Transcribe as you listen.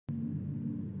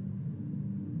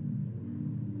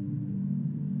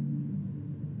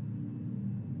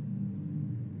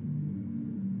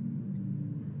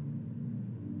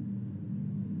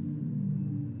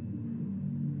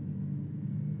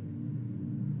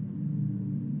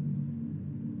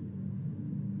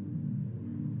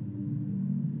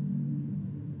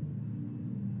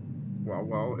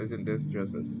Well, isn't this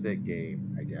just a sick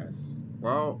game, I guess?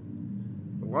 Well,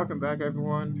 welcome back,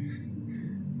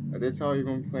 everyone. I did tell you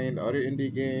we're going to be playing the other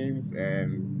indie games,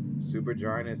 and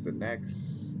Supergiant is the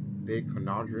next big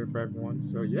conundrum for everyone.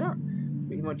 So, yeah,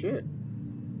 pretty much it.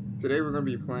 Today, we're going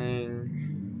to be playing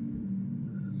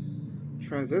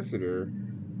Transistor.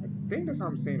 I think that's how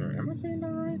I'm saying it. Am I saying that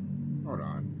right? Hold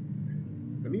on.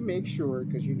 Let me make sure,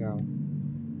 because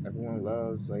everyone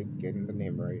loves, like, getting the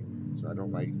name right. So I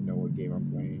don't, like, know what game I'm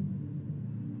playing.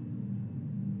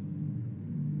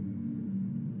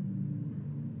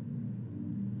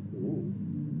 Ooh.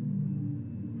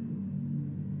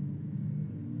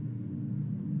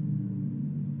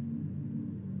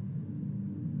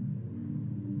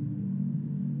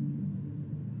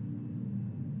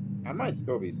 I might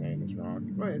still be saying this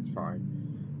wrong, but it's fine.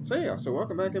 So yeah, so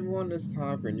welcome back everyone. This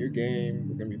time for a new game.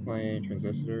 We're gonna be playing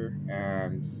Transistor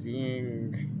and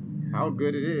seeing how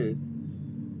good it is.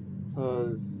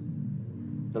 Cause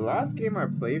the last game I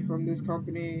played from this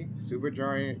company,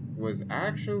 Supergiant, was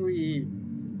actually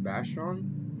Bastion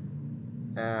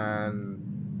and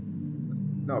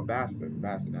no Bastion.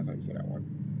 Bastion, that's how you say that one.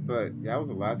 But that was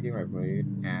the last game I played,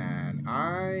 and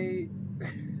I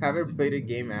haven't played a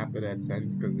game after that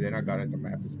since. Cause then I got into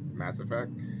Mass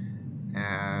Effect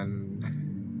and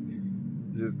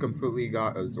just completely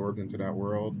got absorbed into that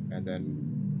world, and then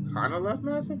kind of left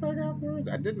Mass Effect afterwards.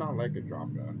 I did not like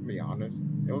Andromeda, to be honest.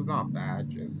 It was not bad,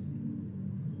 just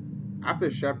after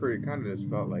Shepard, it kind of just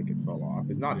felt like it fell off.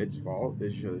 It's not its fault,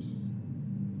 it's just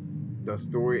the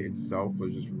story itself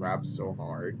was just wrapped so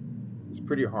hard. It's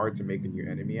pretty hard to make a new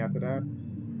enemy after that.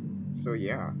 So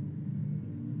yeah.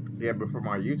 Yeah, but for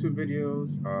my YouTube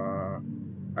videos,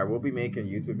 I will be making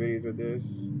YouTube videos of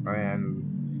this, and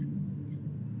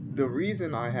the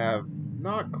reason I have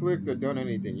not clicked or done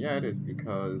anything yet is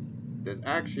because there's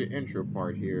actually an intro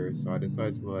part here, so I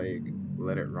decided to like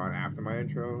let it run after my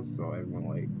intro, so everyone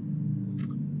like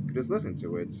could just listen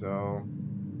to it. So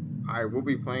I will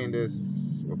be playing this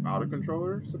without a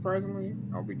controller. Surprisingly,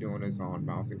 I'll be doing this on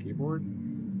mouse and keyboard,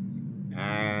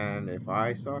 and if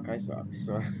I suck, I suck.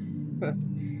 So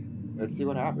let's see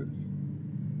what happens.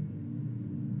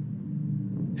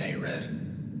 Hey, Red.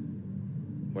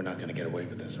 We're not gonna get away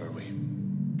with this, are we?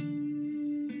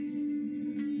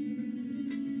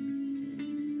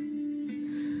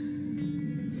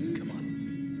 Come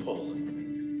on, pull.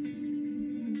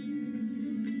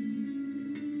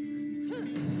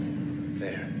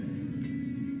 There.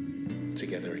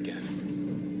 Together again.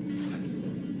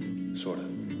 Sort of.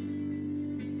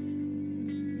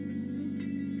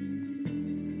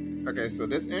 Okay, so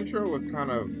this intro was kind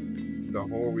of the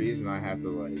whole reason I had to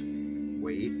like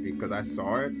wait, because I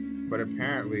saw it, but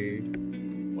apparently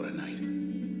What a night.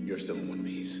 You're still in one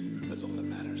piece. That's all that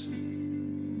matters.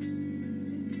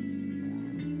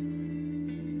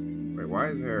 wait, why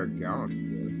is there a gown on the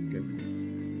floor? Okay.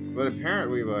 But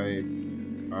apparently like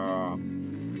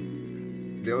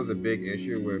there was a big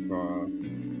issue with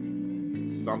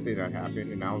something that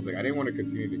happened, and I was like, I didn't want to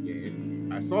continue the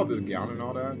game. I saw this gown and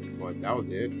all that, but that was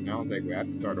it. And I was like, we have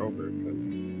to start over because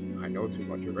I know too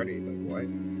much already. Like what?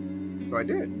 So I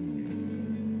did.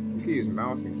 You can use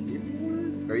mouse and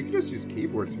keyboard. No, you can just use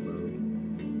keyboard to move.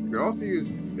 You could also use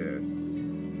this.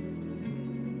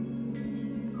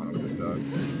 I don't know what this does.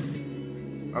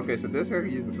 Okay, so this I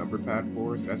use the number pad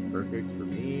for, so that's perfect for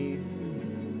me.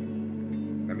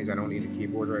 That means I don't need the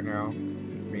keyboard right now. I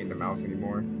mean the mouse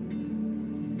anymore.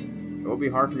 It will be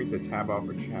hard for me to tab out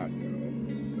for chat though.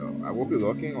 So I will be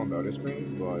looking on the other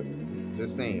screen, but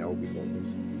just saying I will be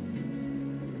focused.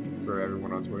 For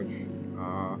everyone on Twitch.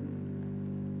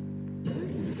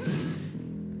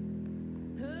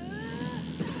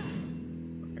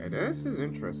 Okay, this is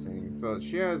interesting. So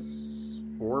she has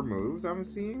 4 moves I'm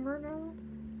seeing right now.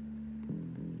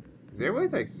 Is there a way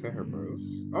to like set her moves?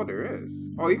 Oh, there is.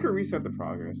 Oh, you can reset the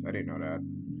progress. I didn't know that.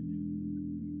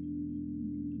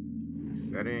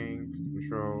 Settings,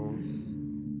 controls.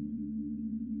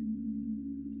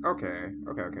 Okay.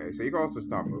 So you can also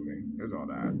stop moving. There's all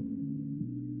that.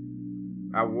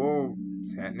 I will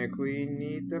technically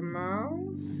need the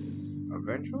mouse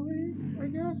eventually, I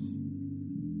guess.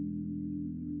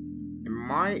 It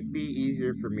might be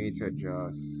easier for me to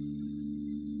just...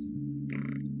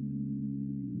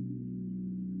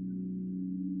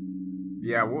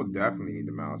 Yeah, we'll definitely need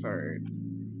the mouse. Alright.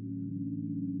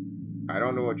 I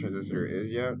don't know what Transistor is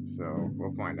yet, so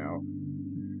we'll find out.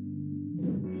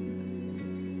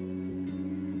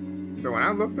 So when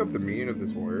I looked up the meaning of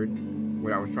this word,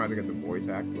 when I was trying to get the voice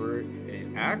act for it, it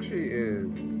actually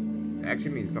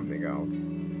means something else.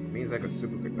 It means like a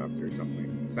superconductor or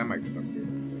something. Semiconductor.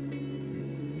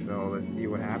 So let's see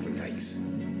what happens. Yikes.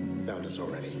 Found us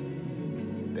already.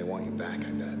 They want you back,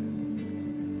 I bet.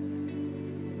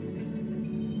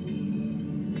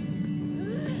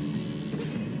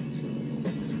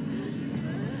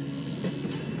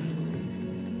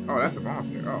 Oh, that's a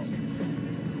monster. Oh.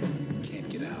 Can't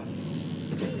get out.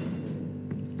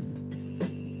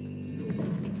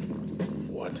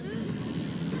 What?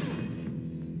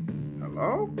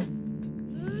 Hello?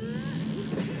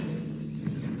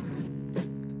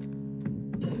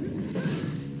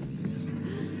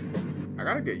 I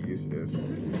gotta get used to this.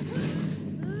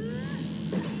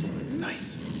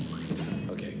 Nice.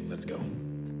 Okay, let's go.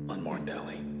 Unmarked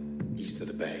alley. East of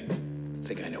the bay.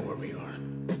 Think I know where we are.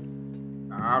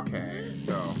 Okay,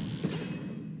 so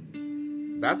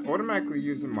that's automatically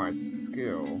using my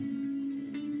skill.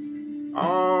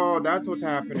 Oh, that's what's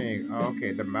happening.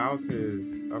 Okay, the mouse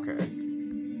is okay.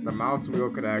 The mouse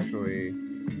wheel could actually.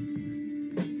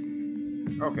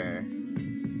 Okay.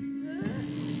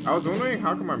 I was wondering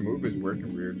how come my move is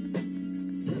working weird.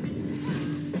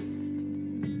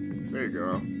 There you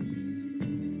go.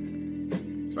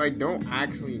 So I don't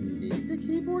actually need the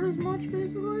keyboard as much,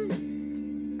 basically?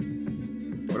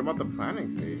 What about the planning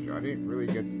stage? I didn't really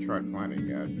get to try planning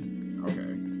yet.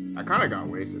 Okay. I kind of got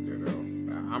wasted there, though.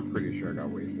 I'm pretty sure I got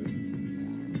wasted.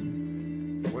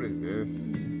 What is this?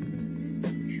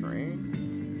 Train?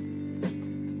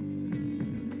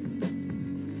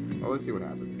 Oh, let's see what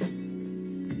happens.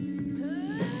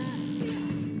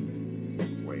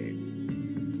 Wait.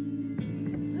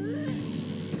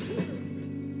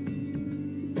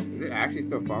 Is it actually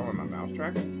still following my mouse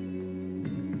tracker?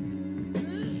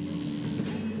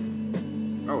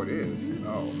 Oh, it is.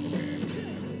 Oh, okay.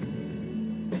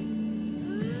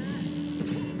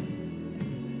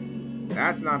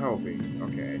 That's not helping.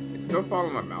 Okay. It's still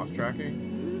following my mouse tracking.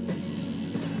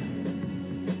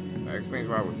 That explains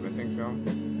why I was missing some.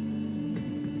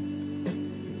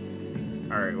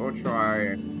 Alright, we'll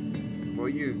try. We'll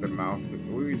use the mouse to.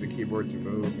 We'll use the keyboard to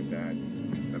move and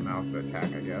then the mouse to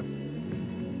attack, I guess.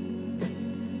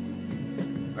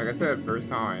 Like I said, first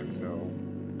time, so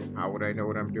how would I know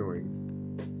what I'm doing?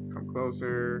 Come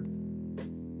closer.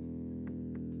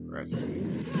 Press E.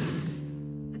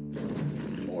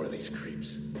 More of these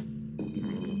creeps.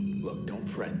 Look, don't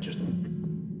fret, just...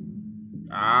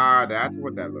 Ah, that's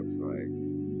what that looks like.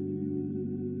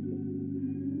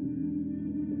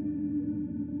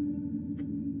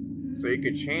 So you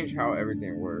could change how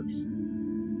everything works.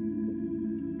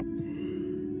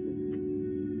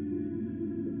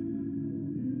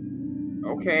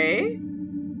 Okay.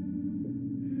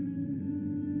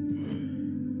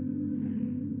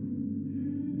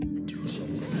 do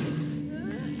something.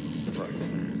 Right.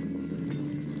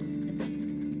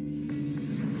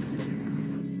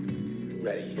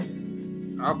 Ready.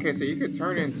 Okay, so you could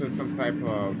turn it into some type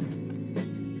of...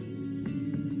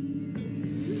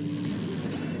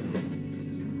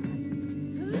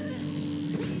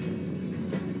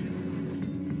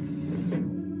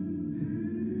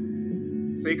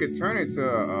 So you could turn it to,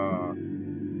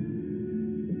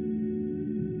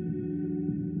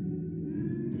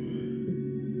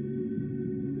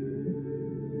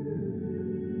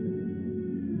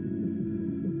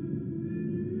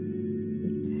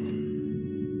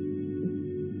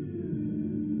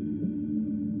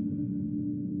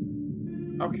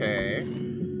 okay.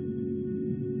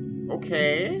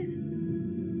 Okay.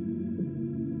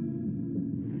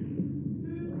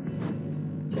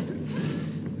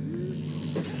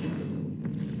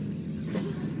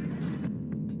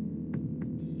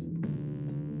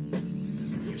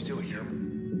 You still hear me?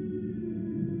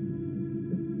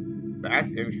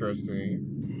 That's interesting.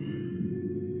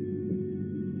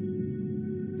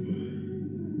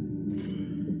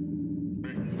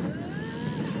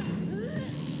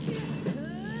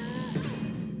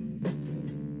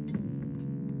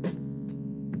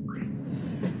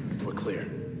 We're clear.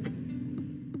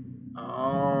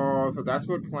 Oh, so that's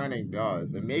what planning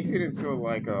does. It makes it into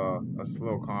like a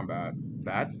slow combat.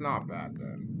 That's not bad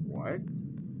then. What?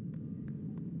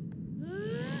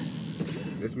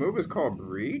 This move is called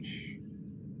Breach,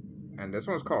 and this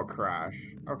one's called Crash.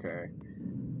 Okay.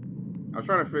 I was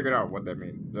trying to figure out what that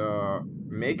means. The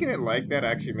making it like that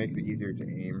actually makes it easier to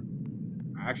aim.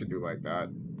 I actually do like that.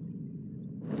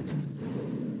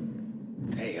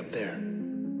 Hey, up there.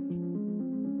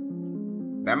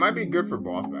 That might be good for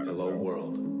boss battles. Hello, though.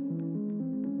 world.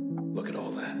 Look at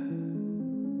all that.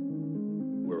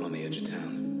 We're on the edge of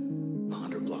town,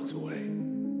 100 blocks away.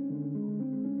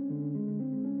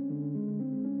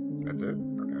 That's it?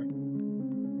 Okay.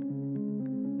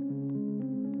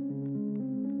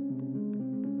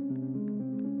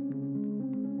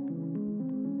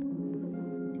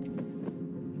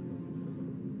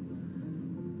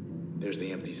 There's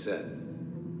the empty set.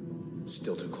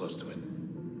 Still too close to it.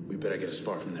 We better get as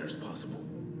far from there as possible.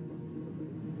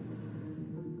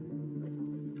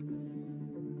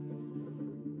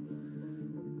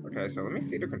 Okay, so let me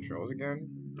see the controls again,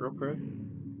 real quick.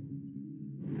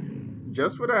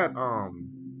 Just for that,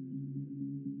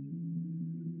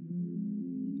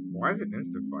 why is it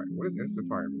insta-fire? What does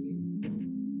insta-fire mean?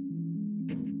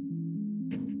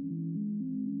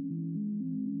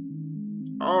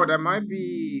 Oh, that might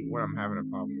be what I'm having a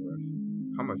problem with.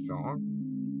 Hum a song?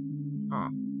 Huh.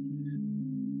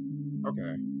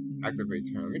 Okay. Activate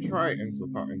turn. Let me try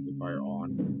insta-fire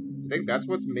on. I think that's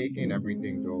what's making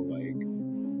everything go, like,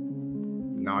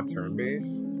 not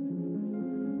turn-based.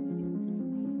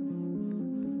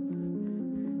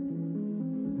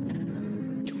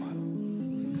 Come on.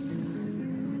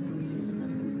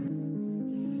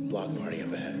 Block party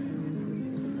up ahead.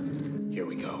 Here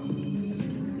we go.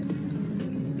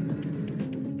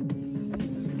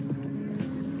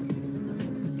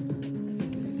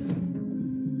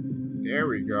 There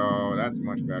we go. That's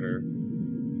much better.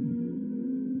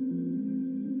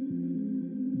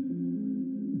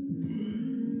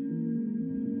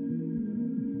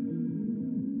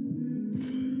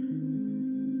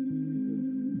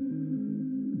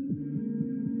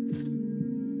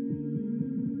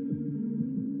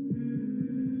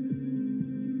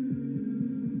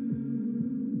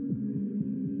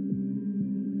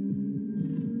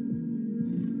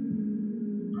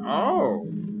 Oh,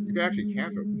 you can actually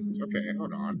cancel things. Okay,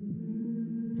 hold on.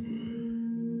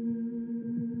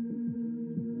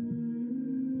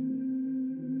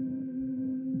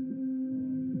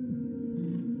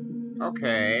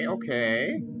 Okay,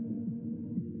 okay.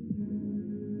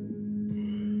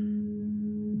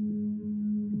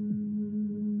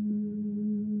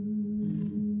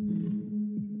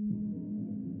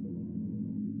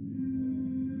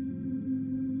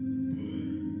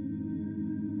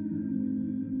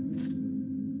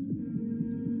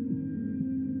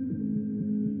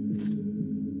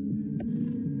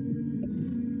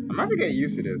 I'm about to get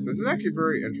used to this. This is actually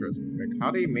very interesting. Like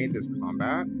how they made this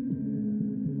combat.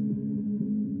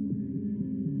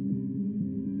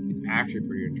 It's actually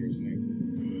pretty interesting.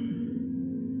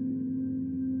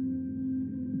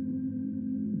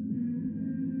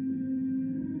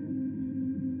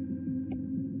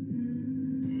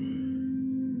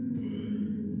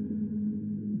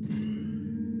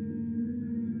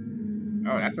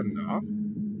 Oh, that's enough?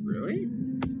 Really?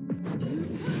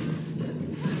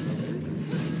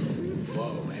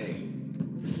 Whoa, hey.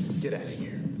 Get out of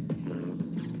here.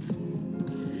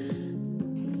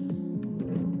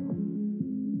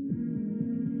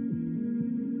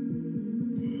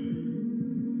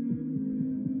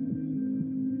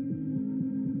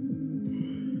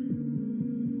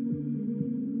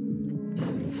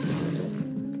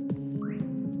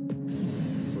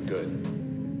 We're good.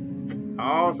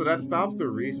 Oh, so that stops the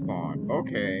respawn.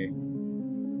 Okay.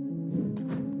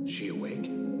 She awake?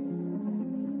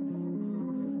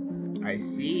 I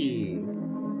see.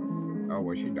 Oh,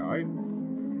 well, she died?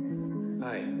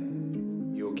 Hi.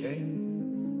 You okay?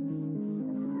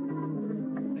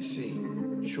 I see.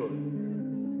 Sure.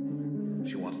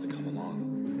 She wants to come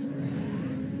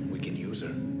along. We can use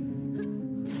her.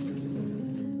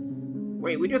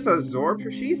 Wait, we just absorbed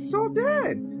her? She's so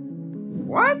dead.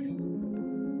 What?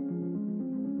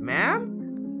 Ma'am?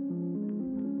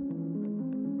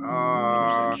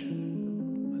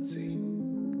 Intersection. Let's see.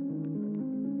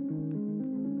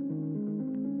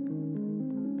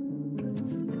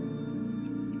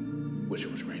 Wish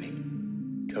it was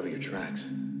raining. Cover your tracks.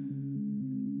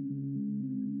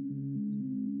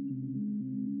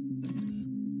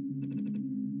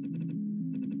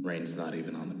 Rain's not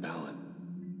even on the ballot.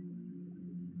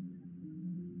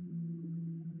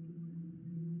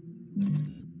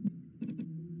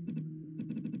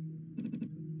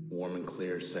 Warm and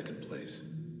clear, second place.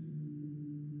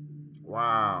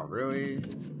 Wow, really?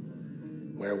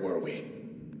 Where were we?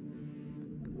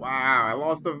 Wow, I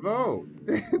lost a vote.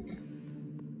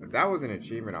 If that was an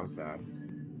achievement, I'm sad.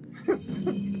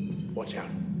 Watch out.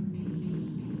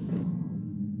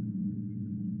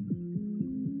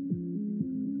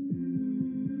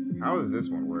 How does this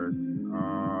one work?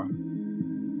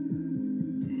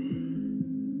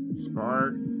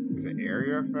 Spark is an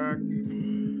area effect.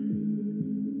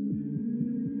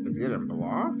 Is it getting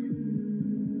blocked?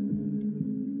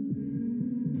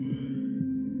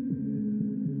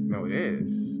 No, it is.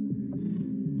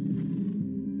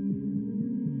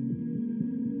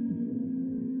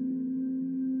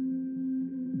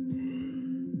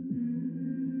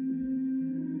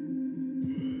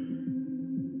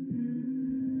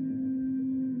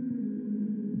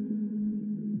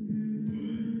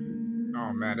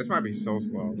 man, this might be so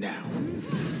slow. Now.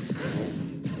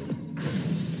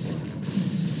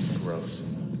 Gross.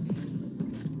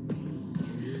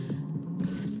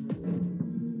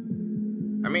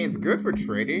 I mean, it's good for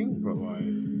trading, but like,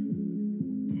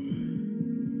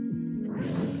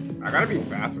 I gotta be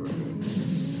faster with it.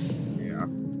 Yeah.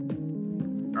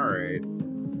 Alright.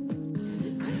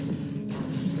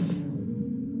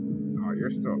 Oh,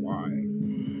 you're still alive.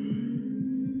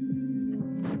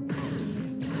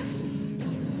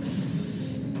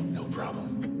 No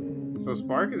problem. So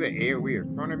Spark is an AoE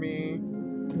in front of me.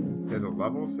 There's a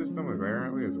level system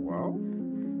apparently as well.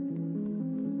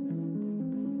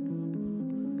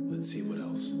 Let's see what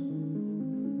else.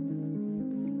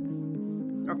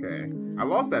 Okay. I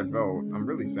lost that vote. I'm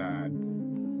really sad.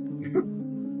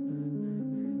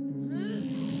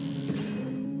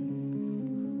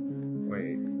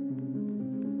 Wait.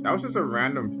 That was just a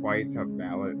random fight to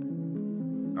ballot.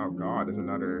 Oh god, there's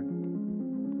another.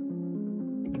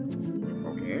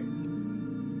 Okay.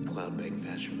 Cloud Bank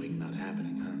Fashion Week not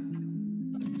happening, huh?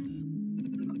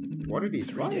 What did he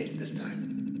 3 fight? days this time.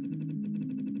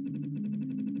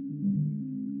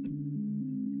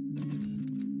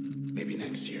 Maybe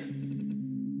next year.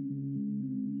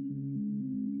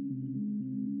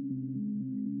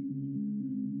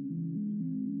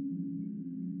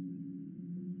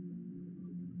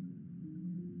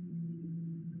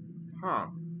 Huh.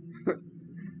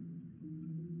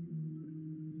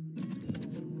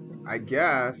 I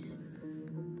guess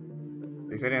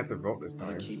they said I have to vote this I'll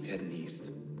time. keep heading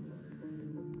east.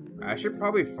 I should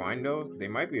probably find those because they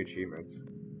might be achievements.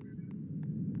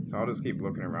 So I'll just keep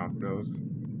looking around for those.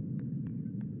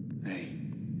 Hey,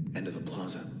 end of the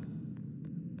plaza.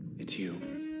 It's you.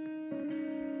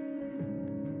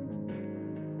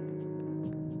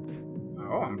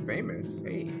 Oh, I'm famous.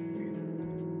 Hey.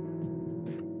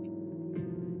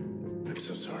 I'm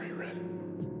so sorry, Red.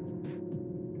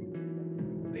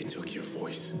 They took your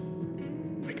voice.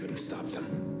 I couldn't stop them.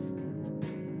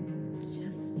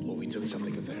 Well, we took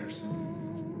something of theirs.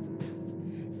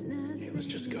 Hey, let's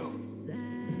just go.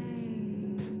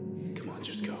 Come on,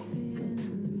 just go.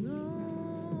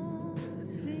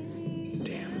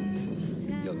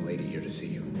 Damn. Young lady here to see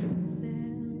you.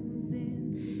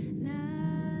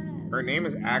 Her name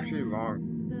is actually Long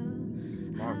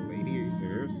Lady. Are you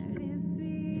serious?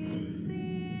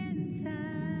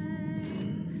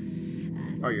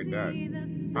 Oh, you're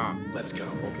dead. Ah, Let's go.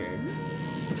 okay.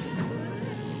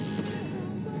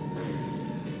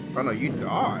 Oh no, you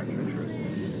dodged. Interesting.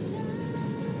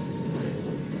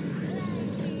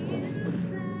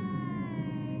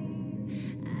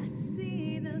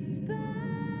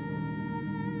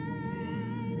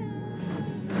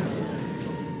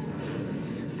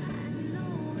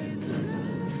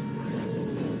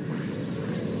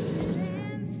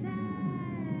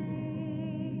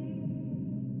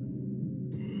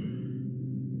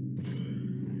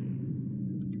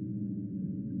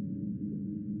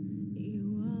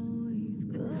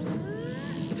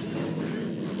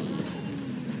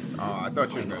 Oh, I thought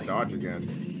you were gonna dodge again.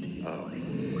 Oh.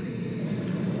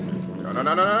 No, no,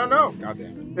 no, no, no, no! God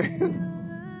damn it.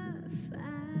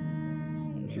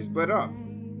 She split up.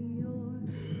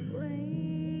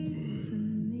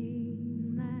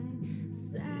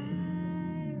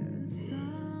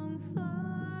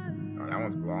 Oh, that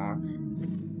one's blocked.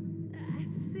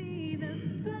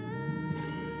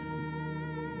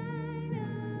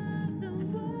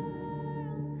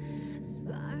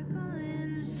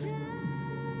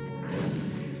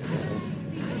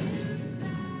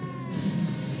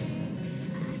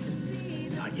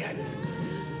 Not yet.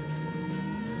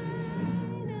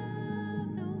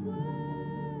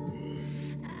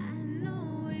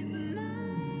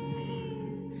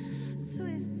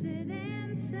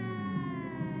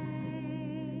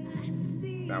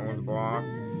 That one's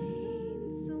blocked.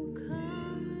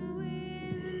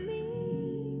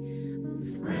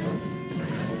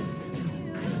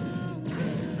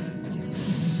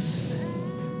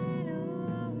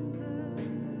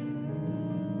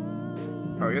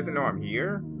 Oh, he doesn't know I'm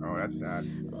here? Oh, that's sad.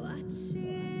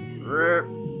 Rip.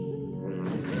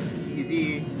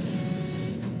 Easy.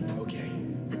 Okay.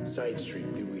 Side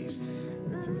street, due east.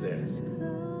 Through there.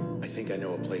 I think I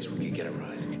know a place we could get a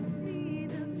ride.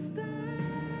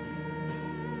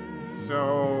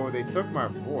 So, they took my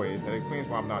voice. That explains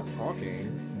why I'm not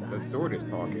talking. The sword is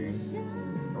talking.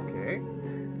 Okay.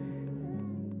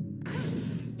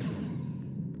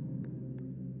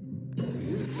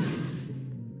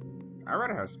 I'd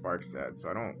rather have Spark set, so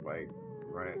I don't, like,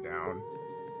 run it down.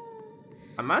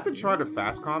 I might have to try the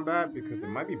fast combat because it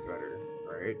might be better,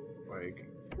 right? Like,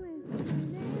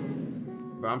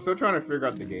 but I'm still trying to figure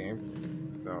out the game,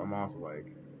 so I'm also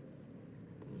like,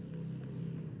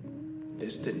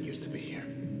 This didn't used to be here.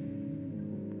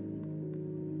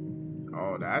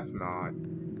 Oh, that's not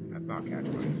catch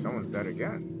money. Someone's dead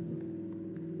again.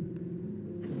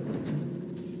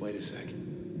 Wait a sec.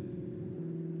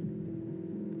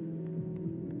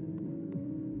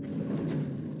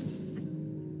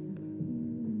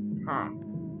 Huh.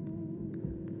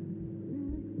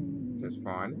 This is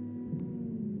fun.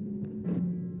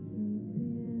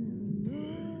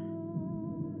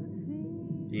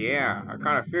 Yeah, I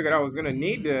kind of figured I was gonna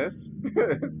need this.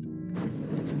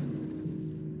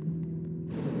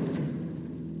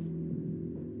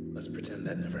 Let's pretend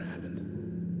that never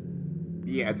happened.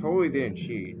 Yeah, I totally didn't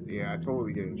cheat. Yeah, I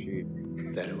totally didn't cheat.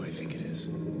 That who I think it is.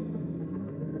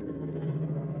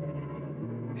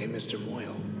 Hey, Mr.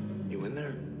 Moyle, you in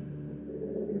there?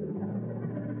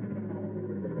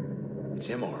 It's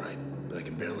him, all right, but I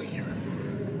can barely hear him.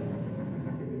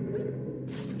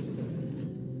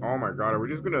 Oh my god, are we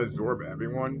just gonna absorb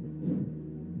everyone?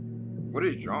 What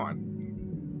is John?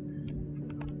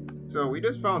 So we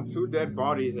just found 2 dead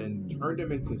bodies and turned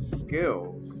them into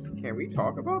skills. Can we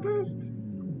talk about this?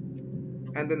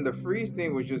 And then the freeze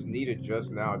thing was just needed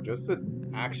just now, just to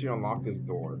actually unlock this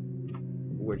door.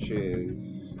 Which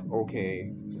is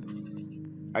okay.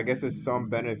 I guess there's some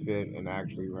benefit in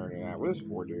actually learning that. What does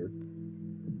 4 do?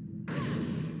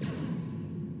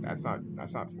 That's not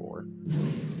 4.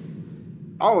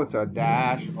 Oh, it's a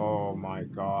dash. Oh my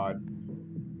god.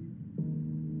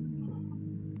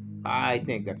 I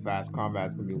think that fast combat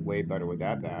is gonna be way better with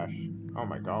that dash. Oh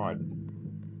my god.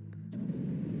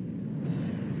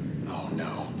 Oh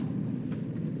no.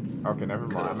 Okay, never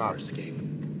mind. Cut off our escape.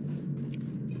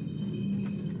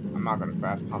 I'm not gonna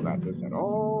fast combat this at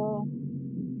all.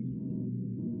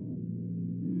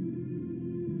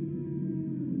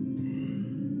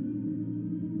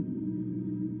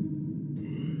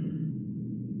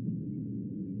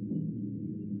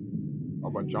 Oh,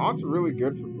 but John's really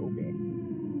good for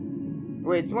movement.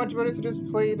 Wait, it's much better to just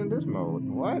play it in this mode.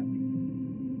 What?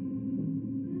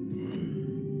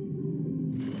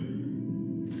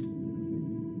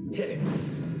 Hit it.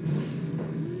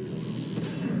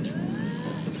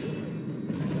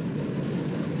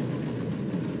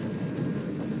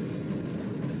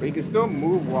 But you can still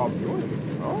move while doing it.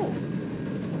 Oh.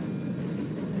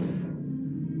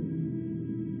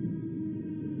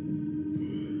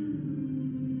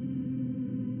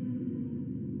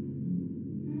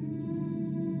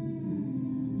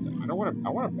 I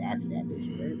want to backstab this,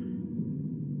 right?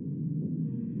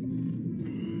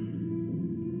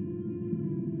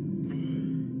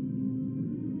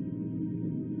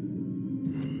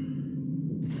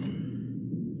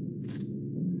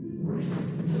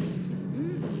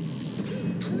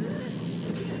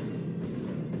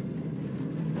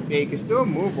 Yeah, you can still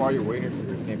move while you're waiting for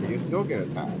your team, but you still get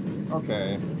attacked.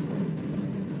 Okay.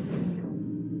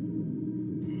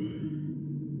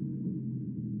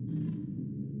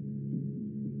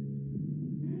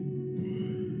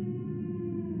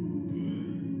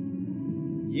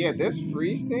 Yeah, this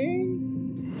freeze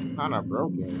thing kinda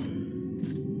broken.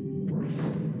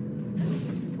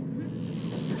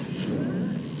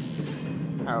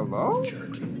 Hello?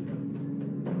 Jerk.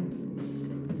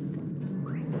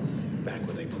 Back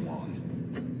where they belong.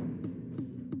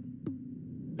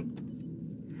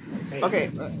 Hey.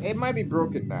 Okay, it might be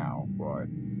broken now, but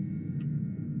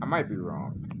I might be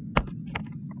wrong.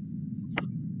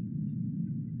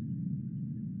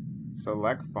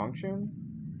 Select function,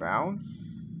 bounce,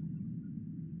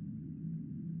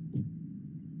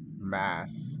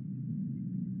 mass.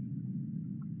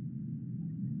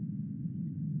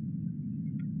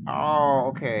 Oh,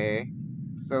 okay.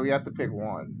 So you have to pick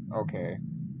one. Okay.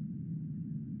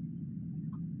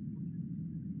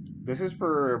 This is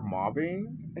for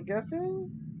mobbing, I'm guessing?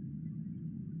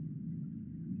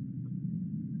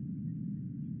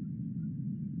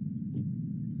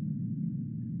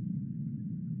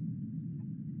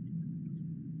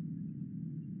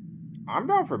 I'm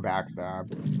down for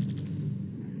backstab.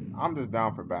 I'm just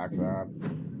down for backstab.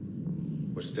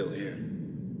 We're still here.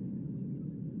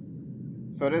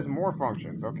 So there's more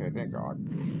functions. Okay, thank God.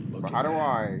 But how do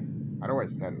I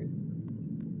set it?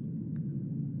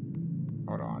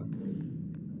 Hold on.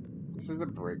 This is a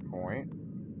breakpoint.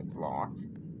 It's locked.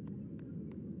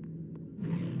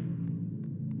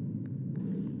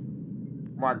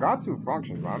 Well, I got 2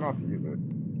 functions, but I don't know how to use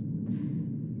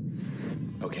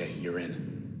it. Okay, you're in.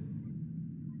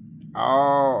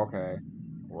 Oh, okay.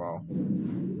 Well.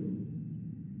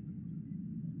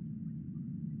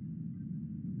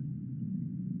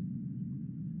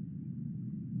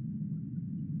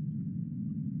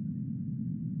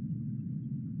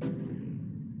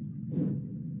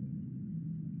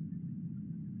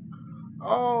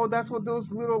 Oh, that's what those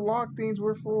little lock things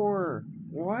were for.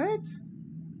 What?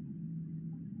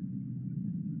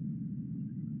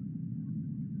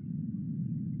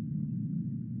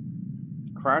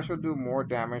 Crash will do more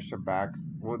damage to back.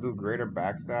 Will do greater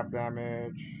backstab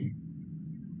damage.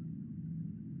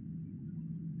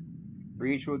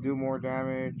 Breach will do more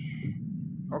damage.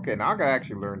 Okay, now I gotta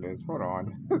actually learn this. Hold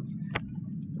on.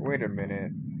 Wait a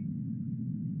minute.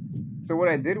 So what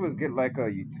I did was get like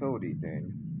a utility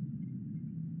thing.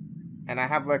 And I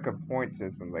have like a point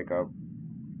system, like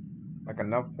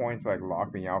enough points to like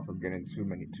lock me out from getting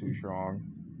too strong.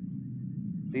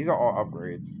 So these are all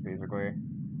upgrades, basically.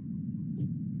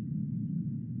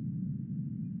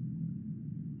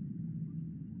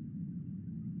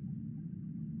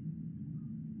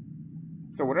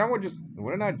 So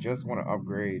wouldn't I just want to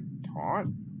upgrade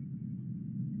taunt?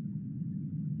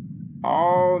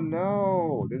 Oh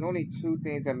no! There's only two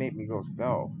things that make me go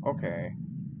stealth. Okay.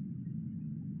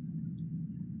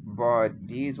 But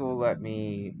these will let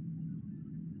me.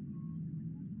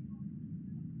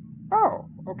 Oh,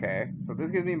 okay. So this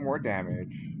gives me more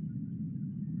damage.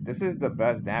 This is the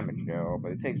best damage though,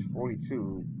 but it takes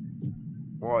 42.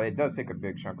 Well, it does take a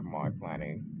big chunk of my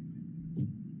planning.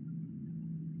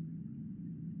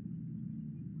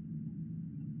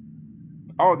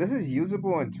 Oh, this is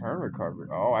usable in turn recovery.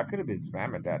 Oh, I could have been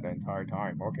spamming that the entire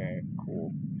time. Okay,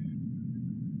 cool.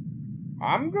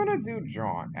 I'm gonna do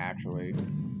Jaunt, actually.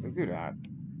 Let's do that.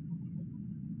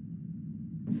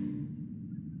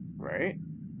 Right?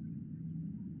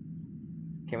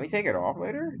 Can we take it off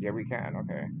later? Yeah, we can.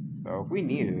 Okay. So if we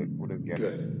need it, we'll just get it.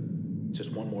 Good.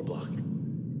 Just one more block.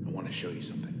 I want to show you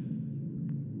something.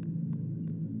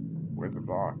 Where's the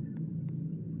block?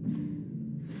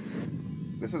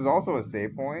 This is also a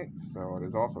save point, so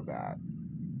there's also that.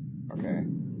 Okay.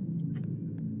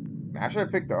 I should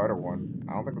have picked the other one.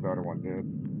 I don't think the other one did.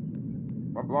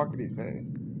 What block did he say?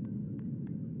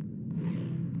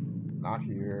 Not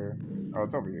here. Oh,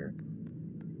 it's over here.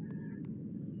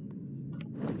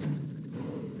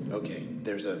 Okay,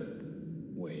 there's a...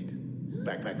 Wait.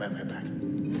 Back.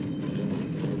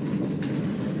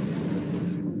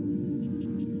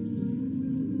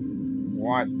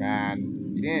 What, man?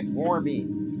 You didn't warn me.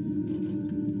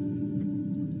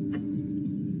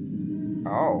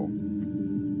 Oh.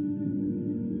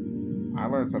 I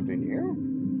learned something new.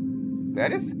 Did I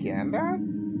just scan that?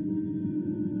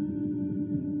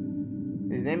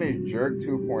 His name is Jerk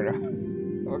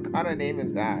 2.0. What kind of name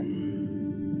is that?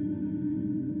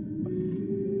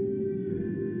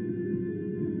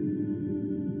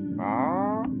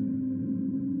 Ah.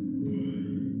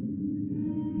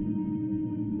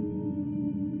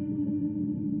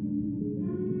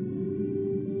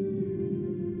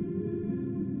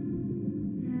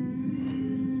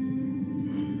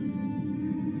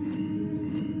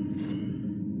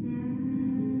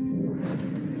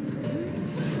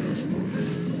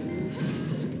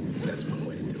 That's one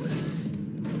way to do it.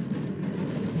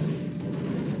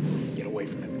 Get away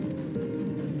from him.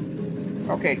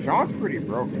 Okay, John's pretty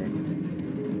broken.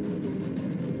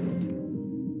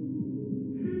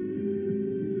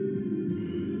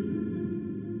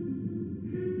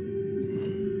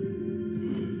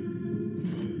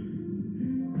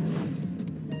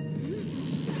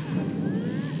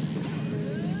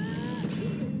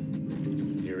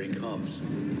 Here he comes.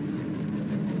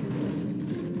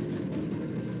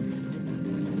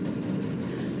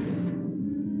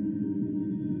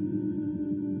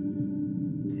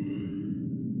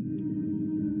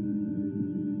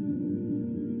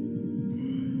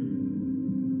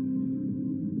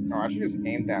 Oh, I should just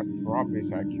aim that properly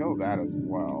so I kill that as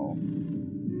well.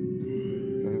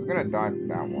 Since it's gonna die from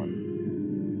that one.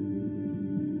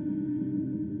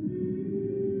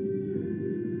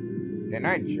 Didn't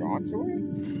I jaunt to it?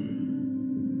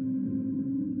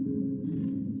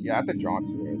 Yeah, I have to jaunt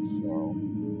to it, so.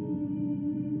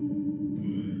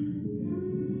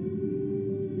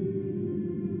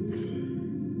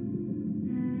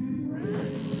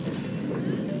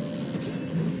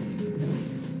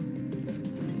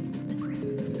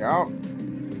 Yup.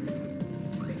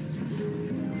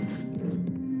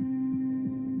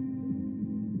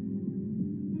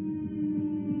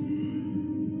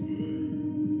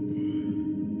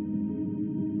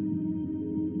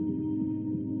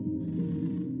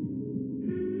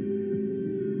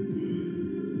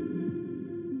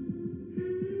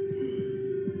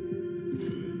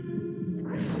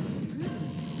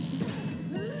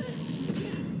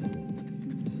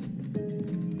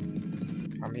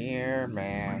 I'm here,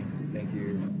 man. Thank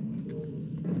you.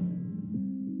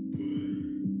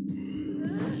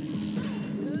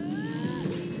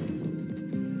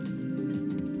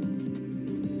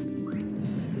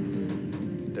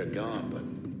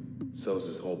 So's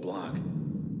this whole block.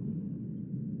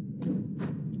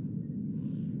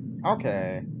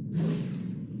 Okay.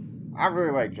 I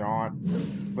really like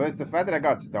Jaunt, but it's the fact that I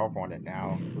got stealth on it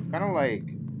now. So it's kind of like,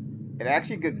 it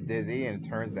actually gets dizzy and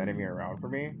turns the enemy around for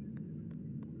me.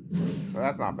 So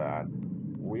that's not bad.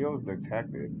 Wheels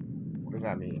detected. What does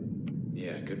that mean?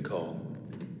 Yeah, good call.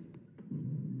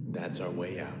 That's our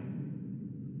way out.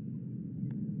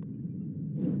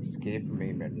 Escape from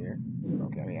main menu.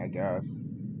 Okay, I mean, I guess.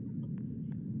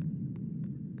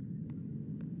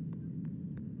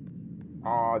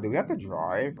 Do we have to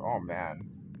drive? Oh, man.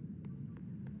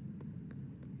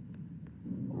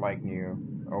 Like new.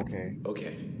 Okay.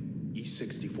 Okay, East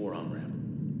 64 on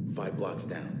ramp. 5 blocks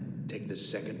down. Take the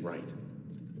second right.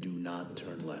 Do not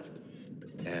turn left.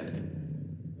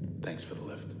 And thanks for the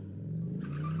lift.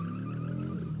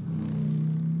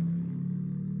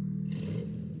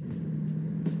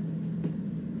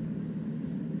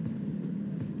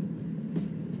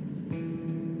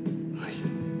 Hi.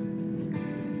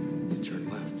 You turn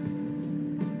left.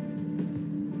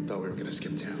 Thought we were gonna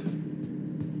skip town.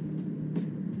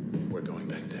 We're going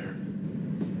back there.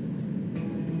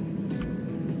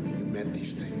 You meant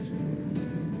these things.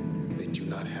 They do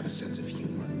not have a sense of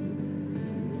humor.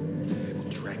 They will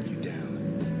track you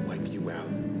down, wipe you out,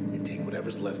 and take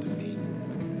whatever's left of me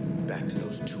back to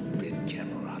those 2-bit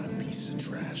Camerata pieces of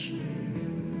trash.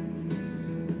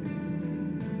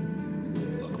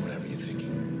 Look, whatever you're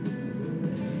thinking,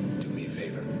 do me a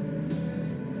favor.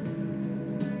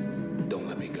 Don't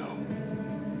let me go.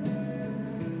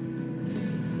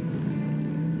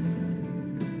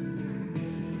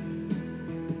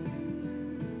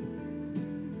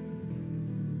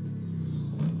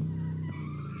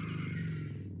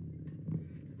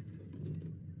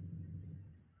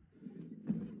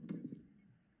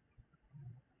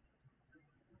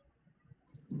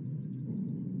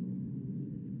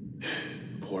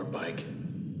 Poor bike.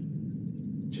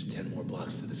 Just 10 more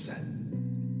blocks to the set.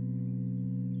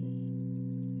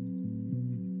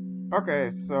 Okay,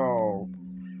 so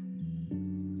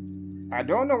I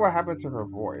don't know what happened to her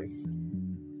voice.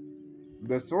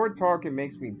 The sword talking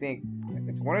makes me think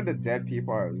it's one of the dead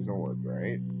people at Zord,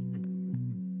 right?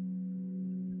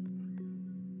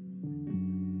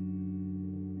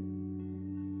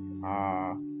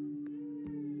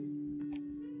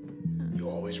 You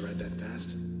always ride that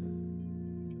fast?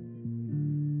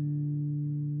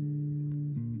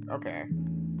 Okay.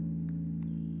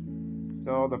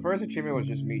 So the first achievement was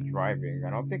just me driving. I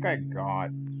don't think I got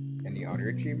any other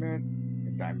achievement.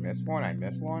 If I missed one, I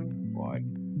missed one, but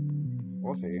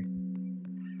we'll see.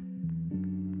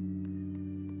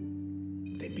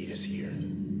 They beat us here.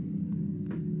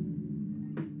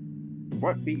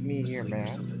 What beat me here, Asleep or man?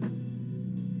 something.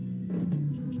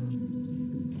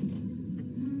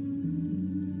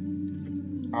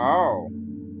 Oh.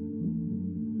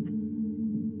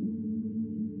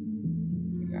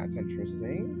 That's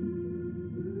interesting.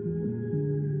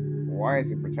 Why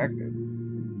is it protected?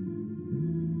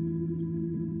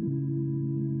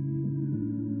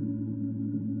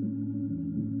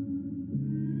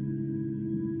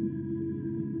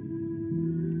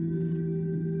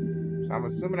 So I'm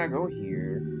assuming I go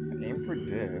here, I aim for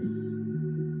this.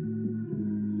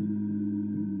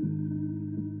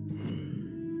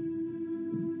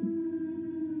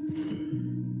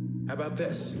 How about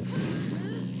this?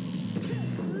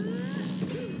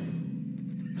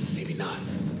 Maybe not.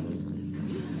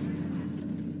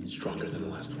 Stronger than the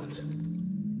last ones.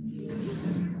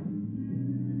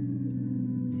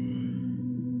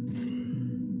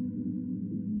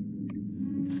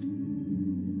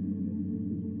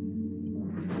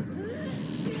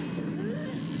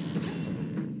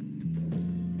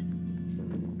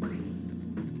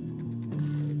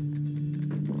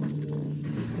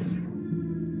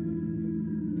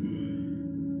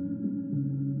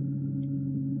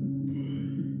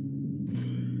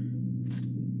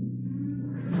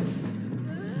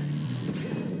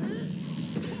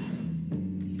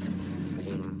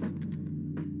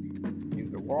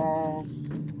 Use the walls.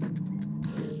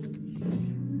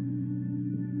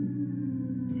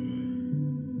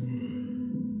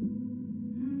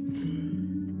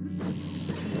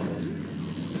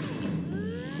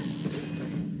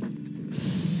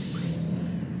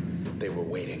 They were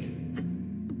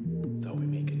waiting. Thought we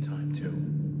make good time, too.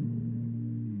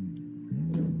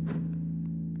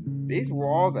 These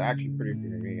walls are actually pretty for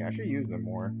me. I should use them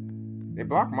more. They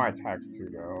block my attacks too,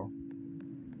 though.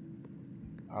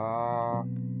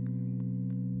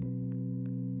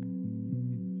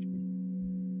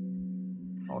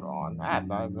 Hold on. I had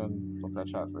not even looked at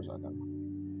chat for a second.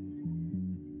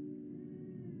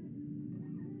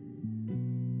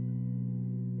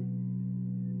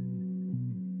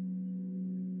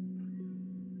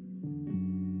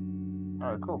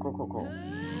 Alright, cool.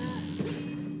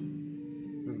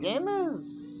 This game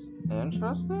is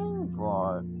interesting,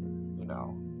 but, you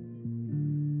know.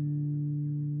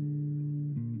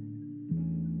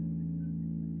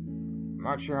 I'm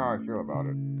not sure how I feel about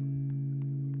it.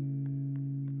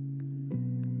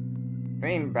 I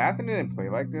mean, Bastion didn't play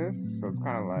like this, so it's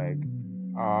kind of like,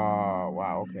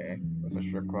 wow, okay. That's a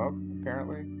strip club,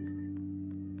 apparently.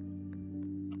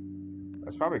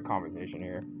 There's probably a conversation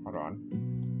here. Hold on.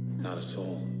 Not a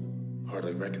soul.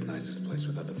 Hardly recognize this place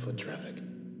without the foot traffic.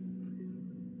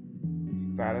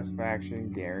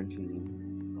 Satisfaction guaranteed.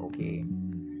 Okay.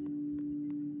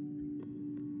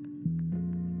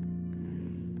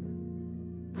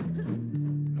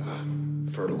 Ah,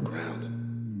 fertile ground.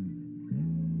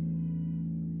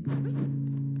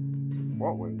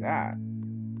 What was that?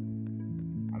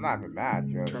 I'm not even mad,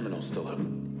 Joe. Terminal's still up.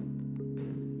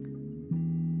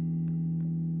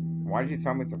 Why did you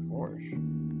tell me to flourish?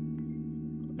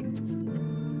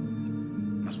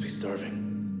 Must be starving.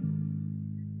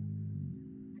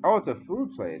 Oh, it's a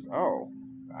food place. Oh,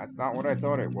 that's not what I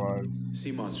thought it was.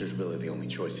 Sea monster's really the only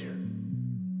choice here.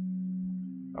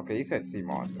 Okay, you said sea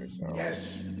monster, so...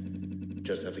 Yes.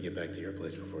 Just have to get back to your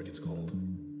place before it gets cold.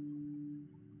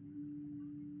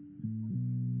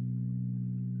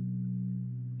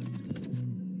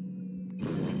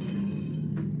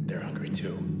 They're hungry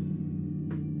too.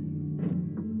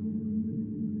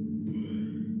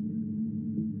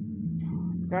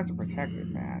 You got to protect it,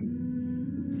 man.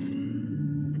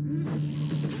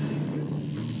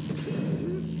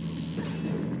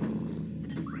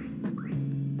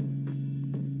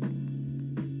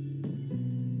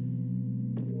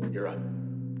 You're up.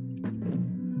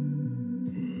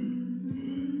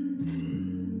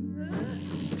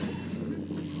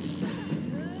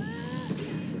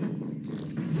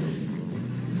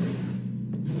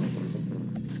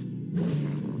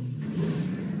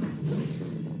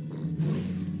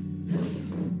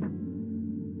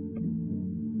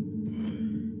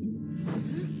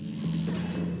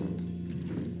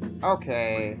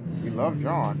 Okay, we love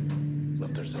John.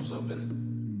 Left ourselves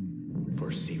open for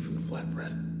a seafood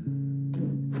flatbread.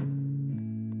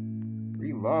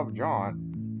 We love John.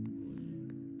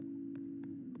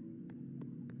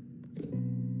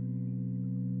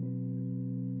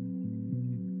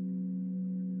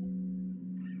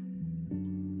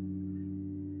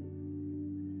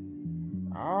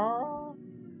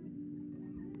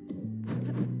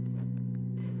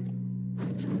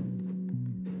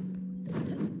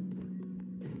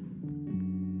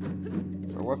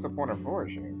 So what's the point of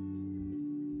flourishing?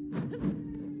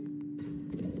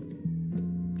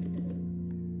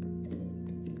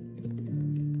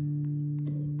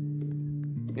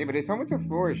 Yeah, but they told me to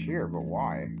flourish here, but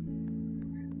why?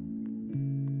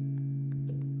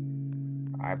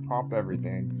 I popped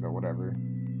everything, so whatever.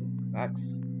 Next.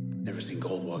 Never seen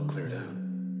Goldwalk cleared out.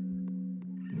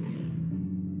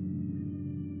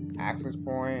 Access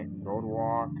point, Gold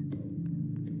Walk.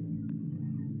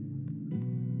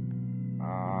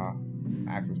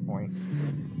 Access point.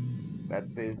 That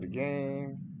saves the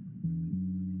game.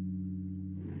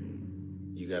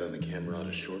 You got on the camera on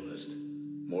a short list.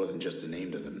 More than just a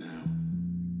name to them now.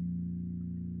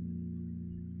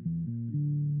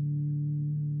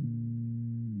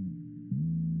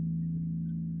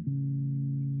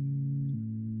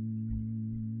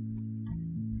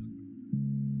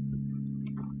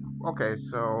 Okay,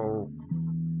 so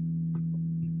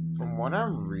from what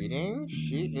I'm reading,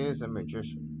 she is a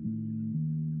magician.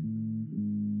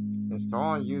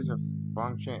 Install and use a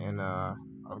function in a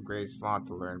upgrade slot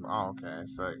to learn. Oh, okay.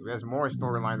 So there's more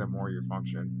storyline the more you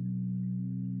function.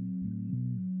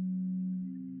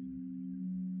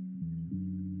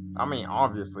 I mean,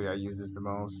 obviously I use this the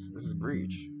most. This is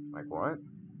Breach. Like what?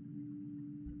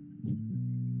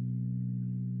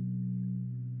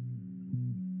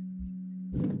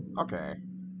 Okay.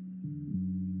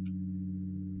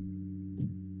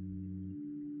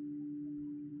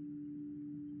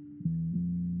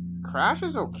 Crash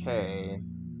is okay.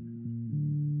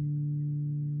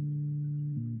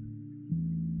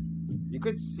 You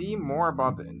could see more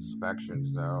about the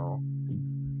inspections though.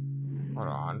 Hold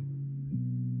on.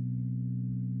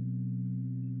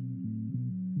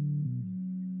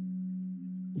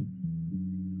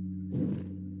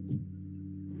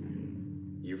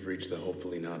 You've reached the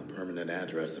hopefully not permanent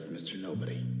address of Mr.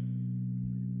 Nobody.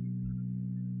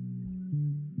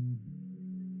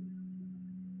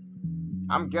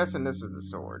 I'm guessing this is the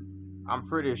sword. I'm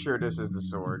pretty sure this is the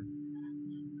sword.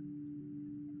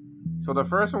 So the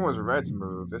first one was Red's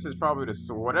move. This is probably the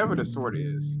sword, whatever the sword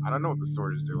is. I don't know what the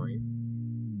sword is doing.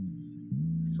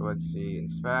 So let's see,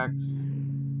 inspect.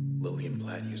 Lillian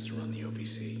Platt used to run the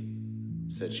OVC.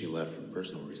 Said she left for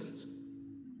personal reasons.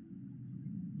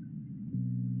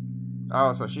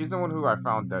 Oh, so she's the one who I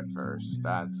found dead first.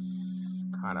 That's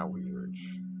kind of weird.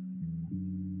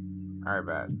 Alright,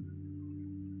 bet.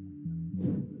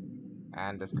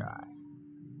 And this guy.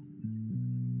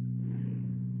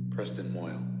 Preston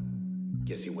Moyle.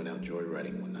 Guess he went out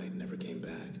joyriding one night and never came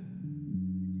back.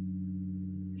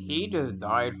 He just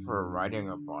died for riding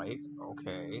a bike?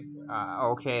 Okay.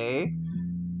 Okay.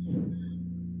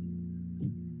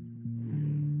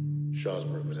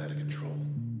 Shawsburg was out of control.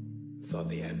 Thought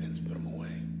the admins put him away.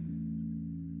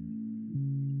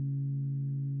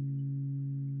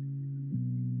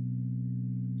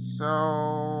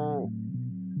 So...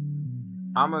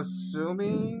 I'm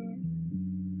assuming...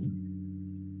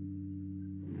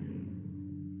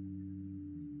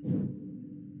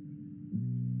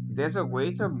 there's a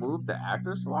way to move the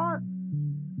actor slot?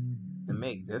 And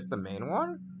make this the main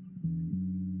one?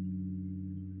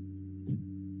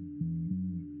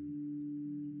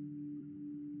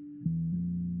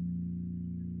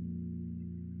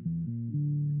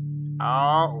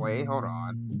 Oh, wait, hold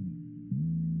on.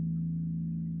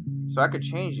 So I could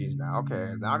change these now.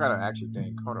 Okay, now I gotta actually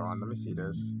think. Hold on, let me see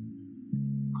this.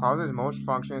 Causes most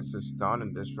functions to stun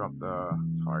and disrupt the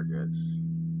targets.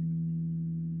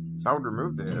 So I would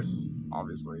remove this,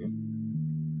 obviously.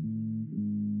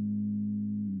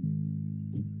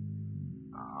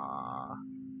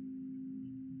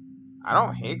 I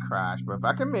don't hate Crash, but if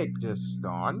I can make this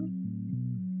stun...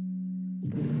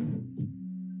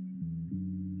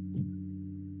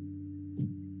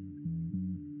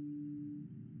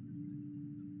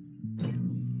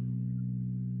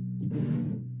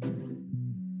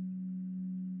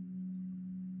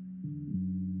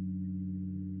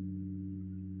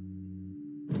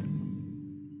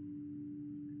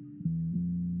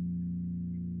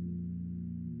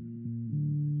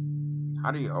 How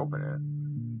do you open it?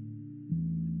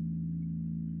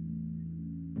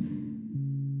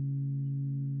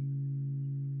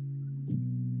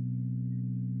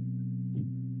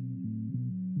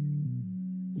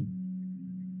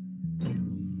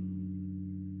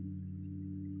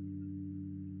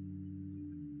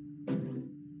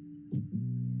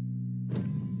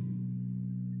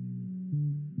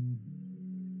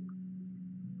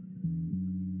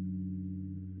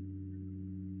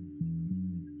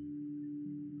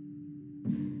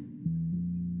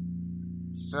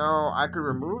 So I could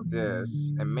remove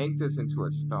this and make this into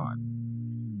a stun.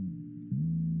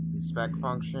 Inspect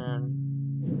function.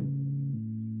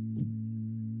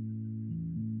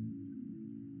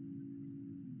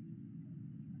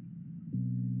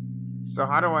 So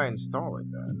how do I install it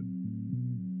then?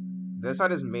 This I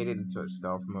just made it into a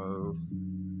stealth move.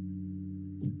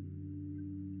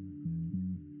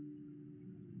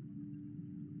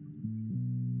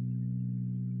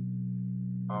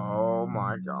 Oh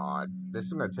my god. This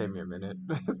is gonna take me a minute.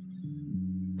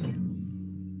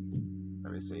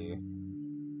 Let me see.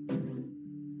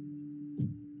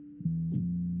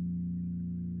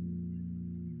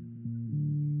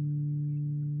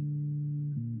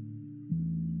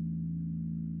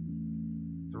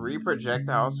 Three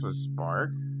projectiles for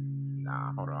spark?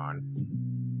 Nah, hold on.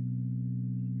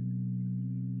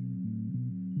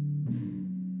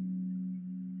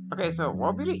 Okay, so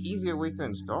what would be the easier way to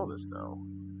install this though?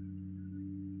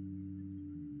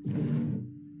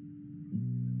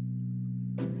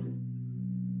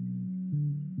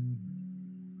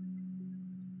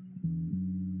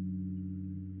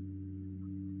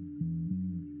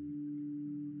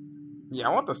 Yeah,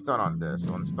 I want the stun on this.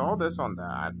 So install this on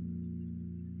that.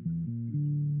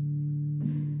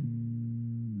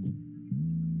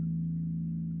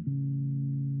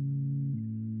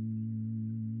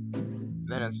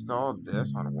 Then install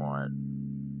this on what?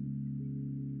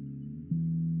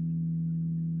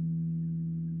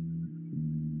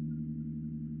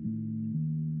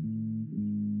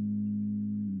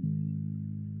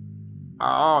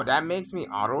 Oh, that makes me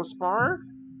auto spark?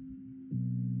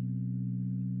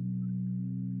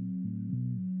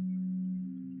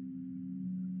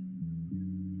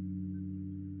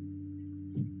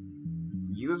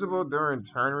 Usable during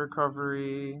turn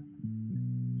recovery.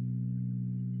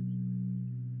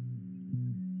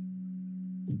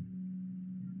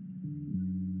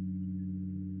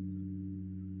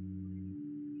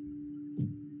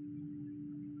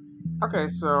 Okay,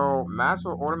 so mass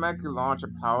will automatically launch a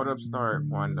powered up start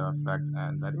when the effect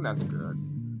ends. I think that's good.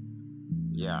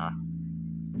 Yeah.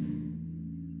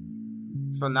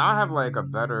 So now I have like a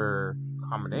better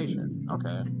combination.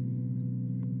 Okay.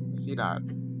 See that.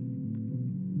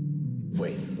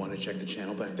 Wait, want to check the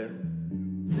channel back there?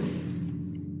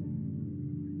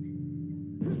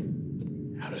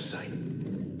 of sight.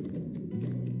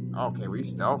 Okay, we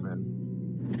stealthing.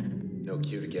 No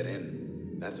cue to get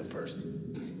in. That's a first.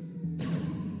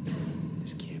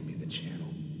 This can't be the channel.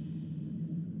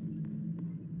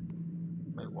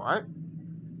 Wait, what?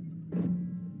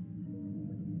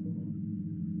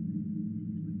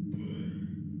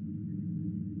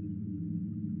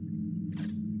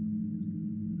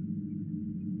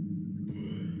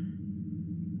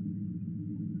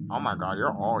 Oh my god,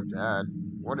 you're all dead.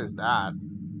 What is that?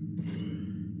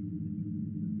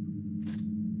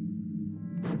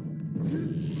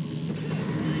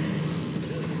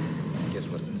 Guess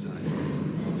what's inside?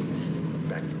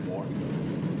 Back for more?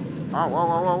 Oh, whoa,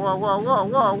 whoa, whoa, whoa, whoa, whoa,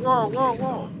 whoa, whoa, Okay, whoa, it's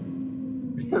whoa. on.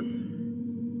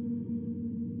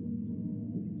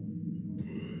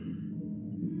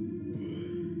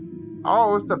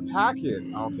 Oh, it's the packet.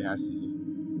 Okay, I see.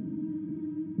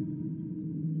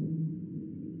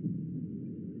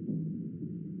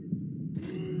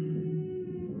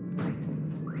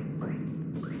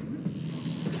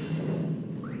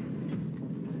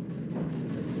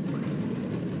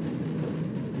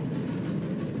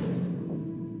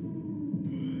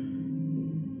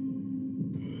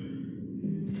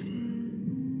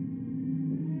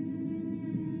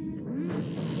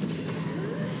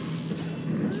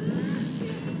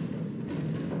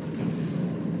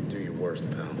 Do your worst,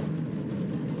 pal.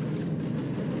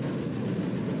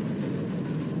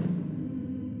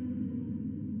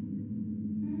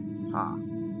 Huh.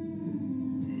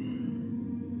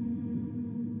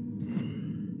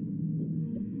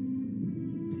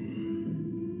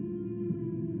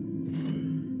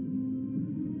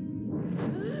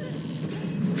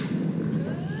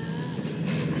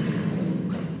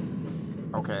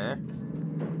 Okay.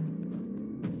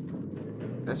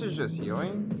 This is just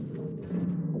healing?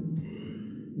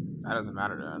 That doesn't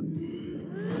matter then.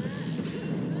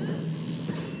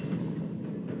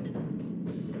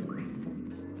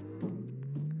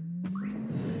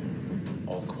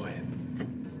 All quiet.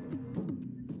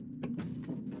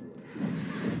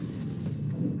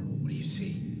 What do you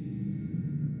see?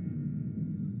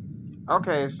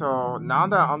 Okay, so now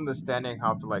that I'm understanding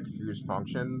how to like fuse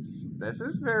functions, this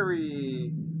is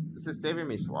saving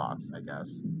me slots, I guess.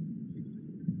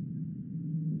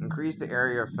 Increase the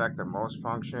area effect of most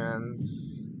functions.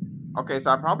 Okay,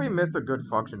 so I probably missed a good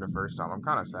function the first time. I'm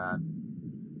kind of sad.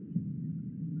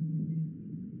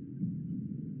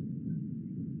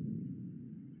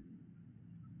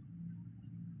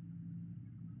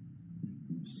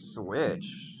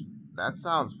 Switch. That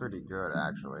sounds pretty good,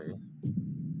 actually.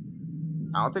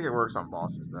 I don't think it works on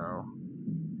bosses, though.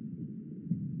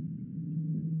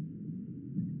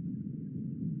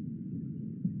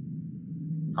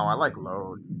 Oh, I like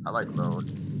load. I like load.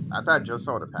 I thought just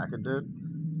saw what the packet did.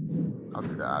 I'll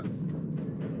do that.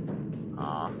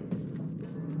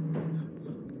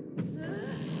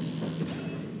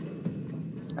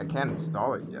 I can't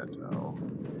install it yet, though.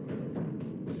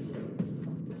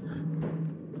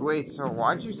 Wait, so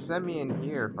why'd you send me in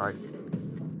here if I...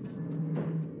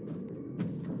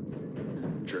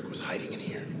 Jerk was hiding in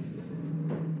here.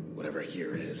 Whatever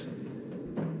here is.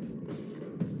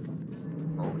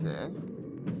 Okay.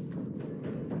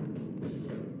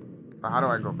 But how do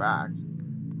I go back?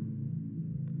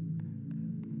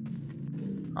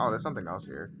 Oh, there's something else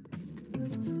here.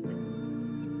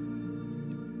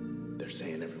 They're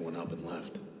saying everyone up and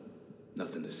left.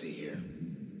 Nothing to see here.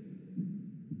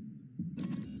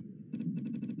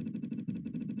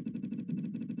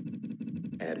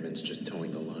 Admin's just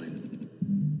towing the line.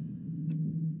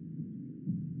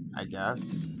 I guess.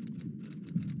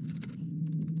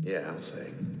 Yeah, I'll say.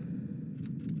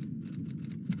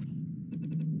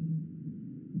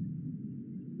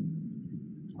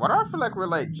 Why do I feel like we're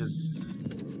like just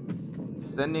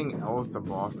sending L's to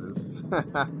bosses?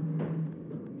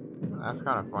 That's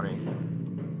kind of funny.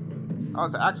 Oh,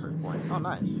 it's an access point. Oh,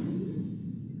 nice.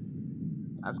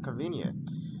 That's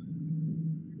convenient.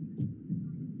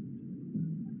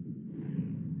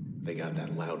 They got that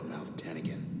loudmouth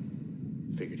Tenigan.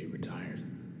 Figured he retired.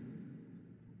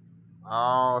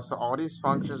 Oh, so all these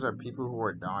functions are people who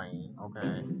are dying.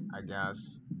 Okay, I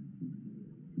guess.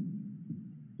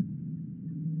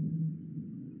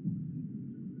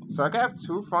 So I can have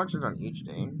 2 functions on each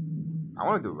thing. I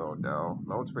want to do load though.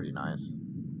 Load's pretty nice.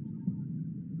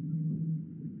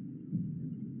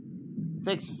 It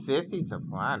takes 50 to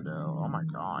plan though. Oh my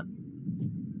god.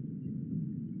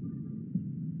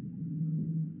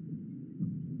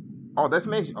 Oh, this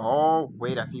makes... Oh,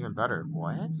 wait, that's even better.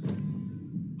 What?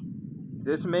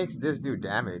 This makes this do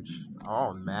damage.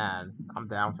 Oh man, I'm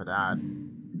down for that.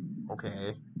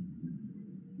 Okay.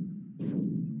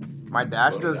 My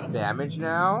dash does damage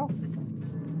now?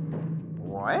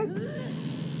 What?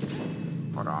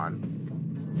 Hold on.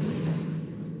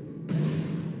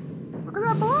 Look at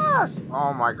that blast!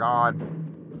 Oh my god.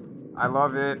 I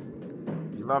love it.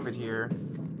 You love it here.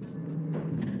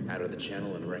 Out of the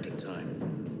channel in record time.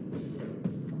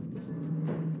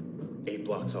 8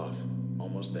 blocks off.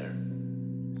 Almost there.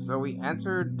 So we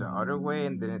entered the other way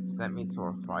and then it sent me to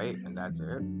a fight and that's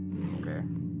it? Okay.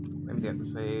 Let me get the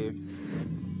save.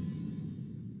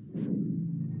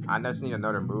 I just need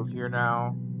another move here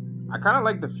now. I kind of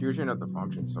like the fusion of the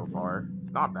functions so far.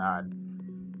 It's not bad.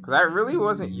 Because I really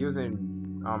wasn't using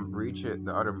Breach It,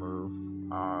 the other move,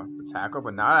 the tackle,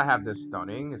 but now that I have this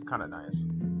stunning, it's kind of nice.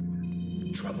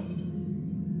 Trouble.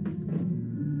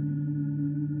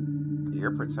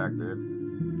 You're protected.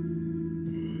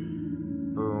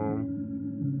 Boom.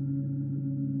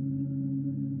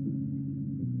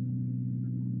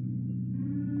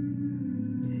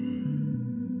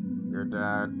 You're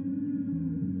dead.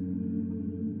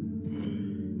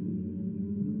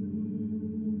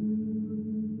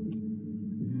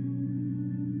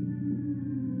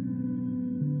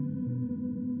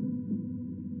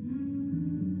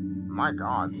 My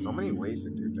god, so many ways to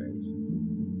do things.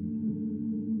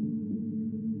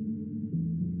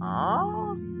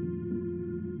 Oh?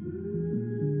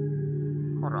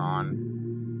 Hold on.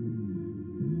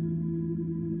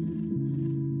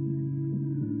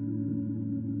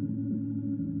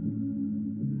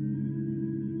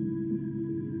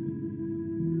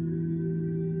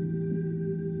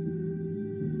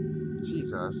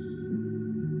 Jesus.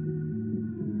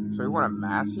 So we want a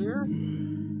mass here?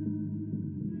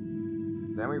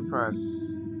 Then we press...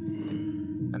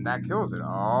 And that kills it.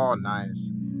 Oh,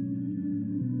 nice.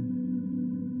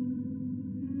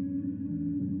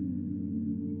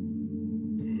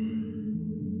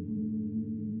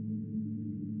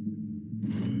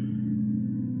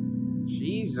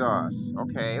 Jesus.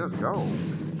 Okay, let's go.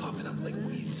 Popping up like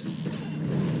weeds.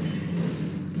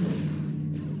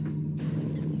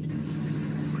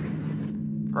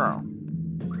 Bro.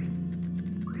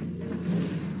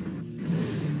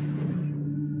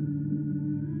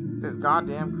 This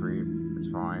goddamn creep. It's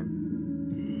fine.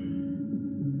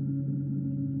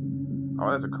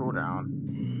 Oh, there's a cooldown.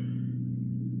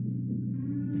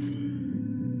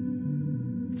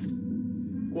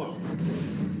 Whoa.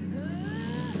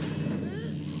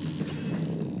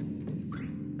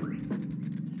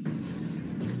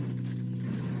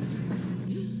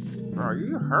 Bro,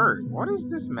 you hurt. What is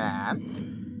this, man?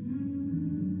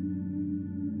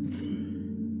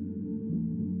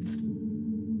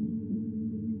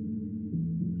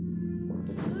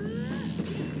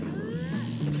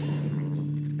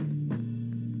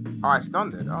 Oh, I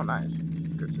stunned it. Oh, nice.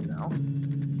 Good to know.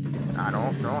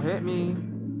 Don't hit me.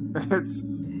 It's...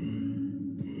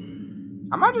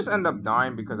 I might just end up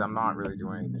dying because I'm not really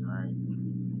doing anything right.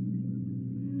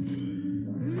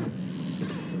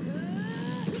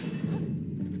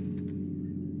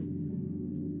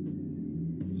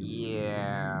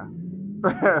 Yeah.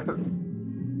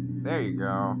 There you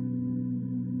go.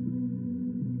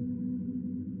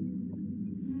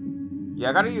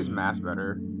 Yeah, I gotta use mass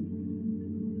better.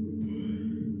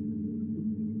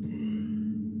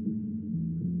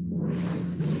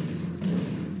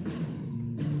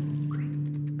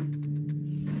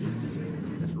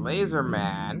 This laser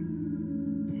man.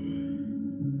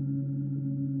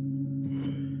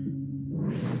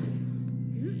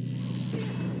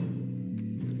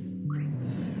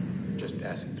 Just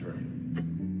passing through.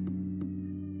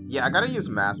 Yeah, I gotta use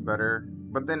mass better.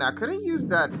 But then I couldn't use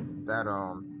that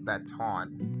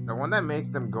taunt. The one that makes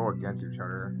them go against each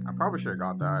other. I probably should have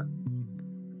got that.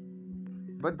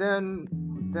 But then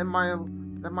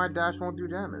my dash won't do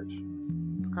damage.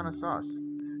 It's kind of sus.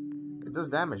 It does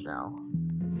damage now.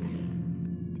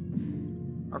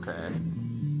 Okay.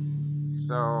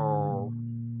 So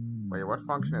wait, what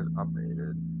function is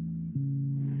updated?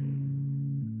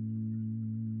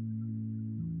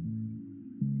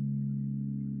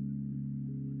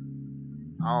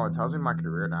 Oh, it tells me my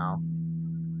career now.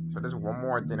 So there's one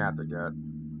more thing I have to get.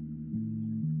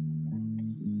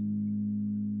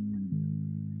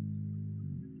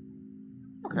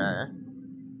 Okay.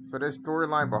 So there's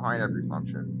storyline behind every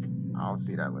function. I'll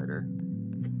see that later.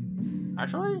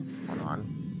 Actually, hold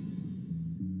on.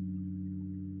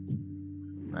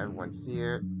 Let everyone see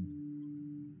it.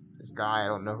 This guy, I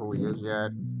don't know who he is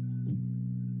yet.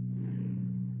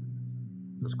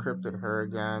 Just crypted her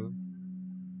again.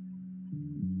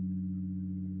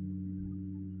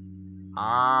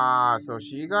 Ah, so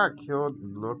she got killed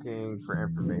looking for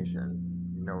information.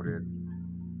 Noted.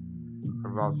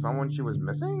 About someone she was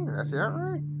missing? Did I see that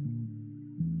right?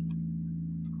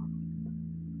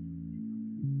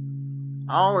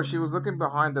 Oh, she was looking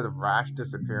behind the rash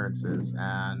disappearances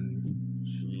and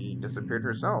she disappeared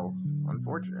herself.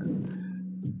 Unfortunate.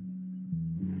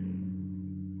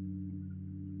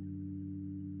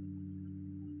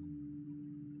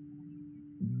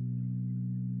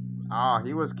 Ah,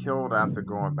 he was killed after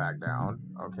going back down.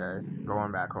 Okay.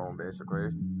 Going back home, basically.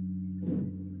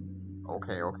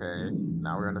 Okay, okay.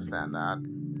 Now we understand that.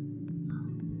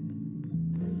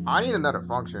 I need another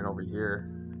function over here.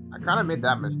 I kind of made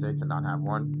that mistake to not have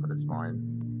one, but it's fine.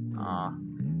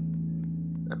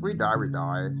 If we die, we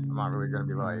die. I'm not really gonna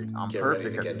be like, I'm Get ready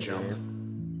perfect to at get this jumped.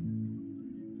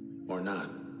 game. Or not.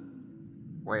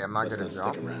 Wait, I'm not Let's gonna not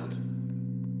jump. stick around.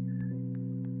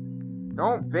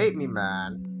 Don't bait me,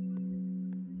 man.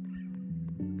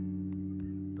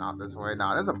 Not this way.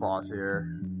 Nah, there's a boss here.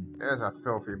 There's a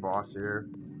filthy boss here.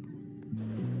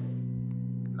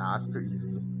 Nah, it's too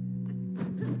easy.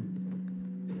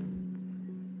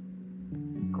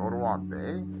 Godewalk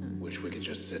Bay? Wish we could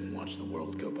just sit and watch the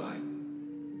world go by. I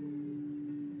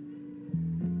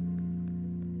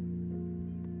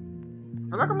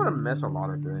feel like I'm gonna miss a lot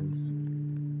of things.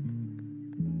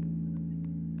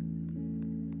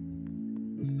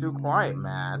 It's too quiet,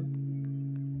 man.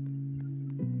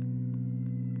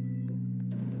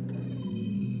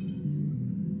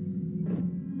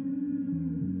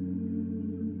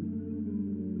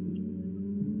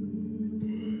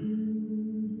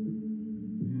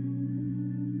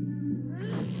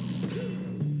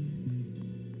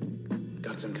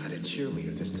 Got some kind of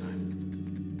cheerleader this time.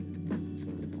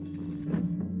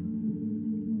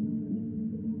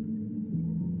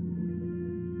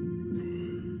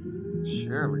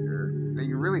 Cheerleader? Do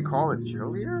you really call it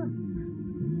cheerleader?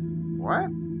 What?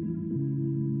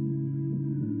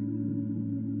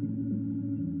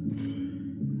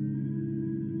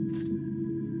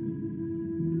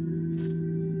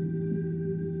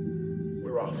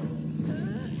 We're off.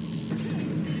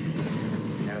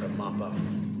 Now to mop up.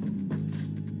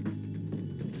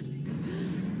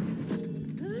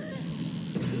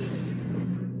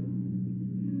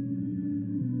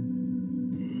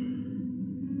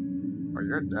 Oh,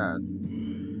 you're dead.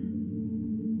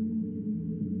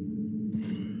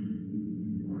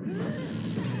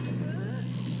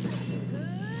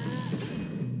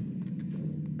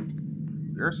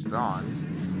 You're stunned.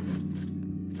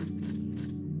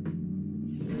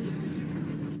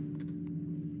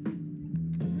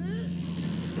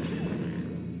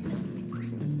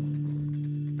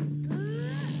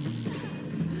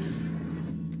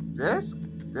 This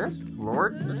this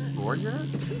floor unit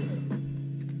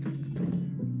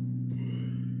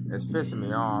is pissing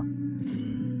me off.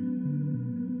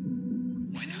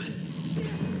 Why not?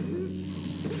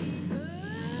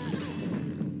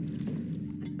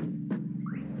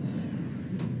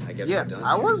 I guess Yeah, we're done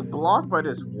I here. was blocked by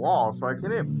this wall, so I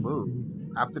couldn't move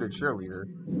after the cheerleader.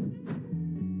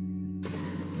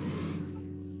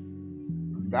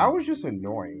 That was just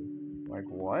annoying. Like,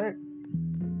 what?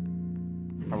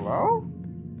 Hello?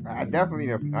 I definitely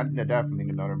need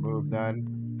another move then.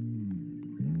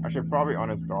 I should probably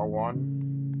uninstall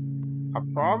one. I'll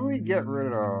probably get rid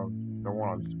of the one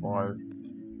on Spark.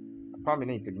 I probably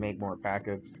need to make more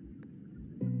packets.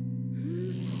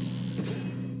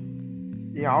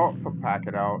 Yeah, I'll put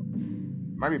packet out.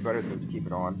 Might be better to just keep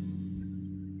it on.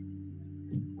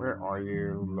 Where are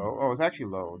you? Load? Oh, it's actually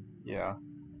load. Yeah.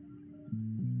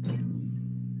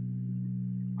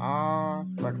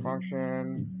 Select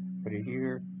function. Put it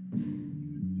here.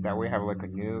 That way I have like a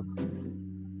nuke.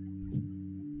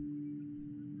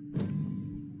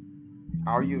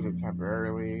 I'll use it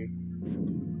temporarily.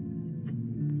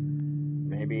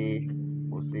 Maybe.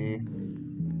 We'll see.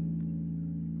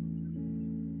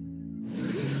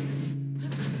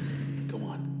 Go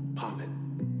on, pop it.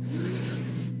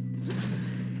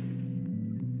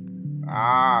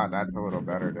 Ah, that's a little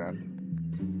better then.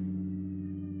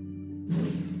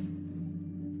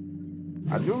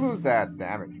 I do lose that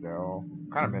damage though.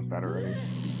 Kind of missed that already.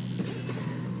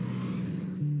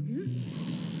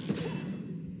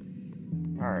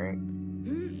 Alright.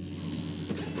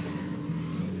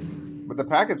 But the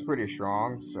packet's pretty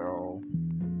strong, so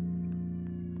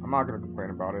I'm not gonna complain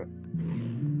about it.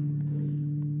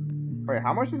 Wait,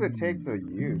 how much does it take to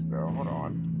use though? Hold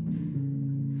on.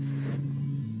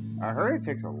 I heard it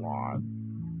takes a lot.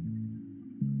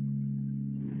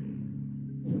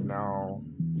 No.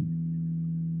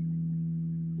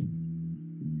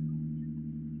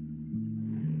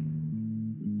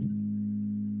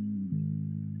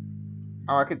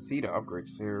 Oh, I could see the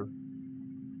upgrades too.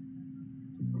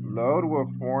 Load will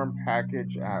form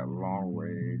package at long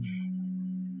range.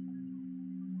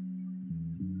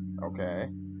 Okay.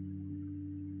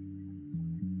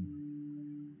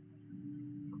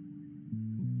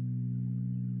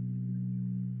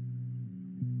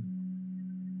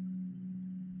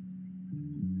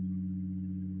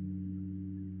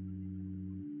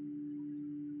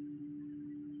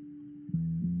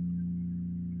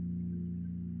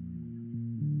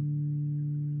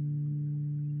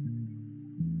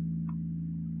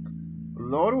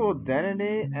 Load will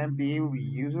detonate and be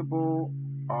reusable.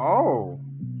 Oh,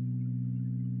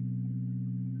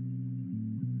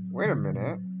 wait a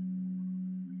minute.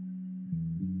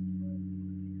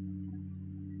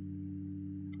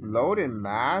 Load in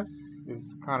mass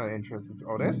is kind of interesting.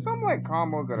 Oh, there's some like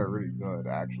combos that are really good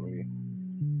actually.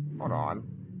 Hold on.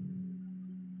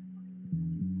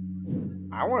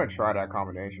 I want to try that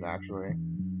combination actually.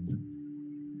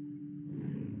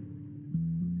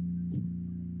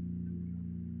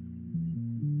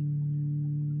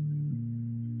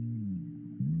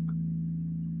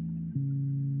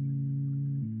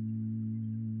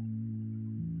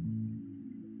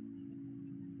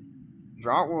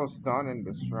 Drop will stun and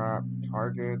disrupt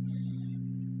targets.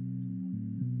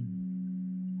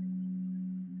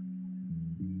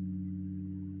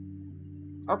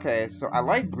 Okay, so I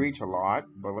like Breach a lot,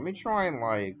 but let me try and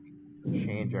like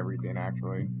change everything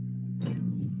actually.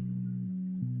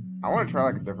 I want to try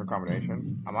like a different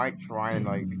combination. I might try and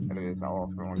like edit this out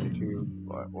off on YouTube,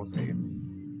 but we'll see.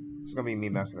 It's gonna be me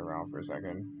messing around for a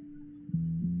second.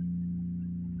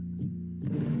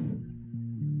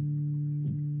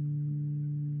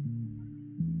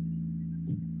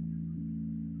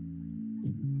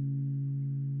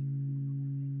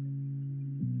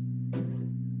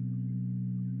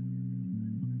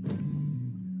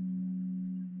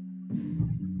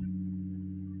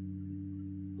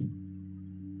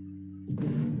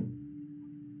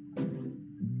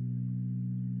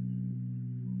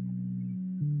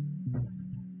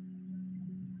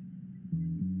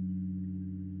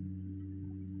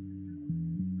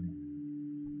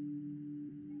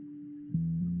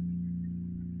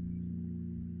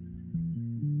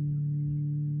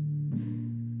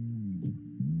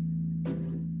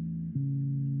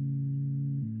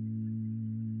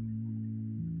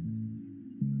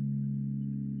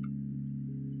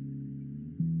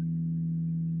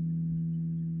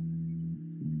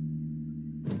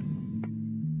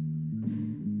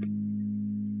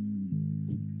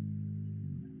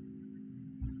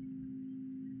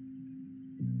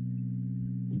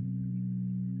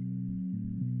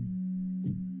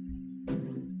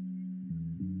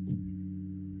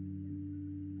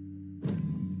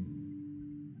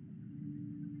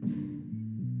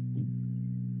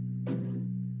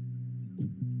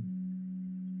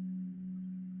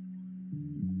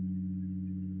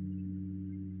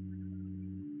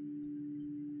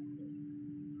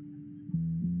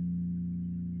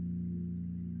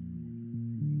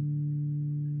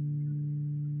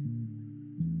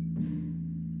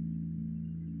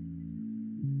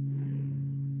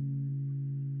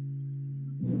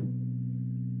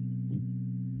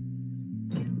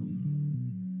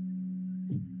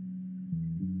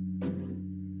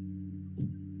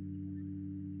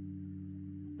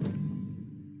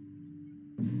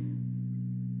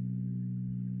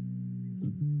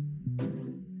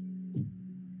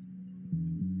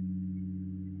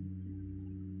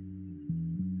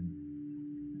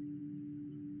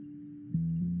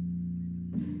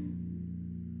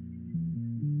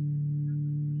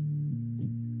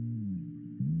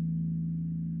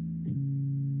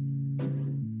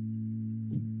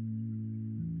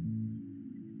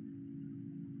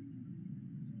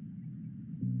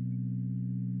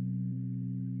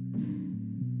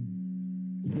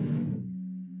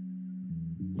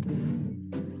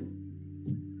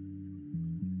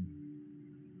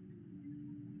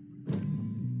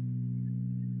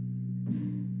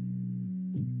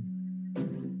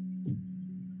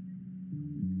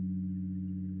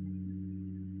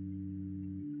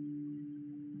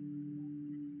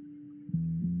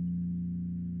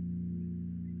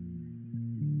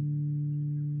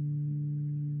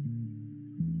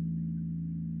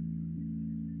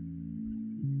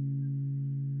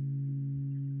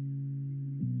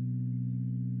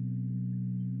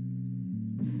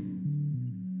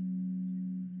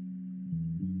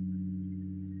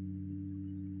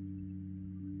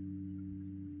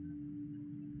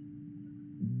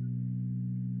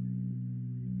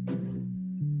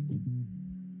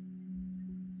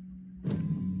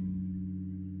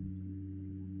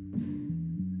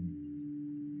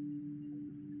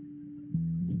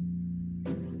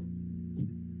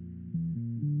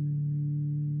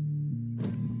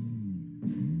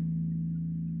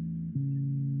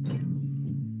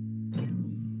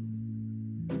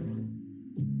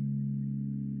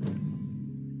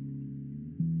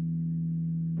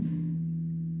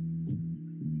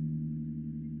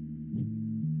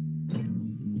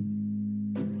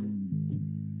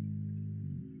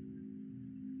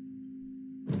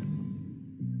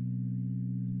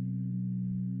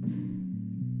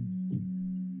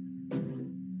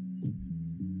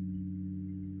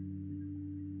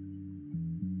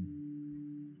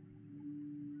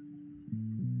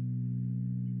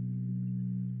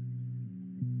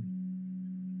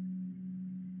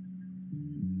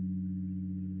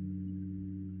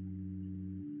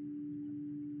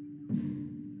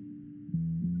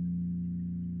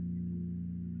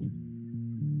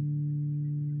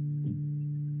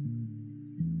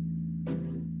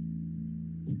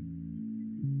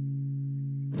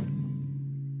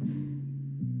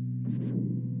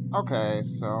 Okay,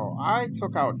 so I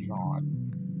took out John,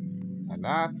 and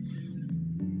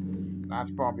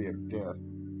that's probably a diff.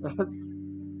 That's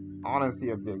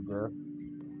honestly a big diff.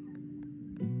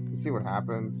 Let's see what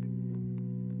happens.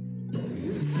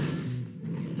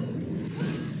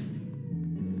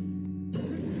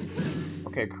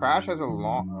 Okay, Crash has a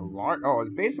large. Oh, it's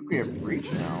basically a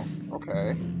breach now.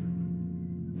 Okay,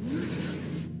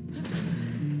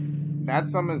 that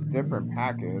summons different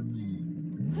packets.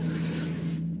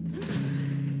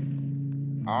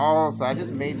 Oh, so I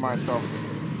just made myself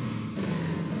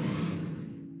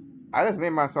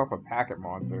a packet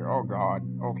monster. Oh god.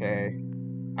 Okay.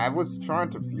 I was trying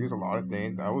to fuse a lot of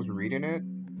things. I was reading it.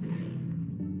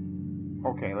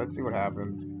 Okay, let's see what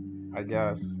happens. I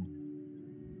guess.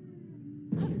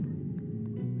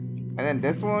 And then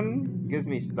this one gives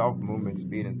me stealth movement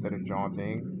speed instead of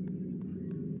jaunting,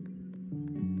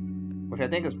 which I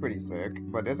think is pretty sick.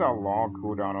 But there's a long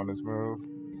cooldown on this move,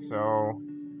 so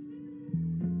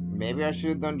maybe I should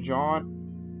have done jaunt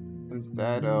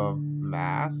instead of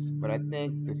mass. But I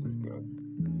think this is good.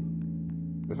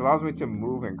 This allows me to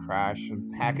move and crash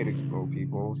and packet explode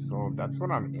people, so that's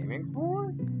what I'm aiming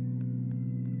for.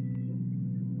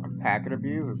 A packet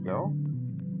abuse, let's go.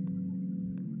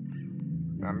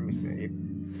 Let me save.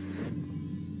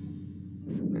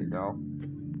 There you go.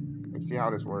 Let's see how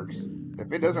this works.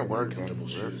 If it doesn't work, then Uncomfortable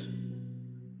shoes.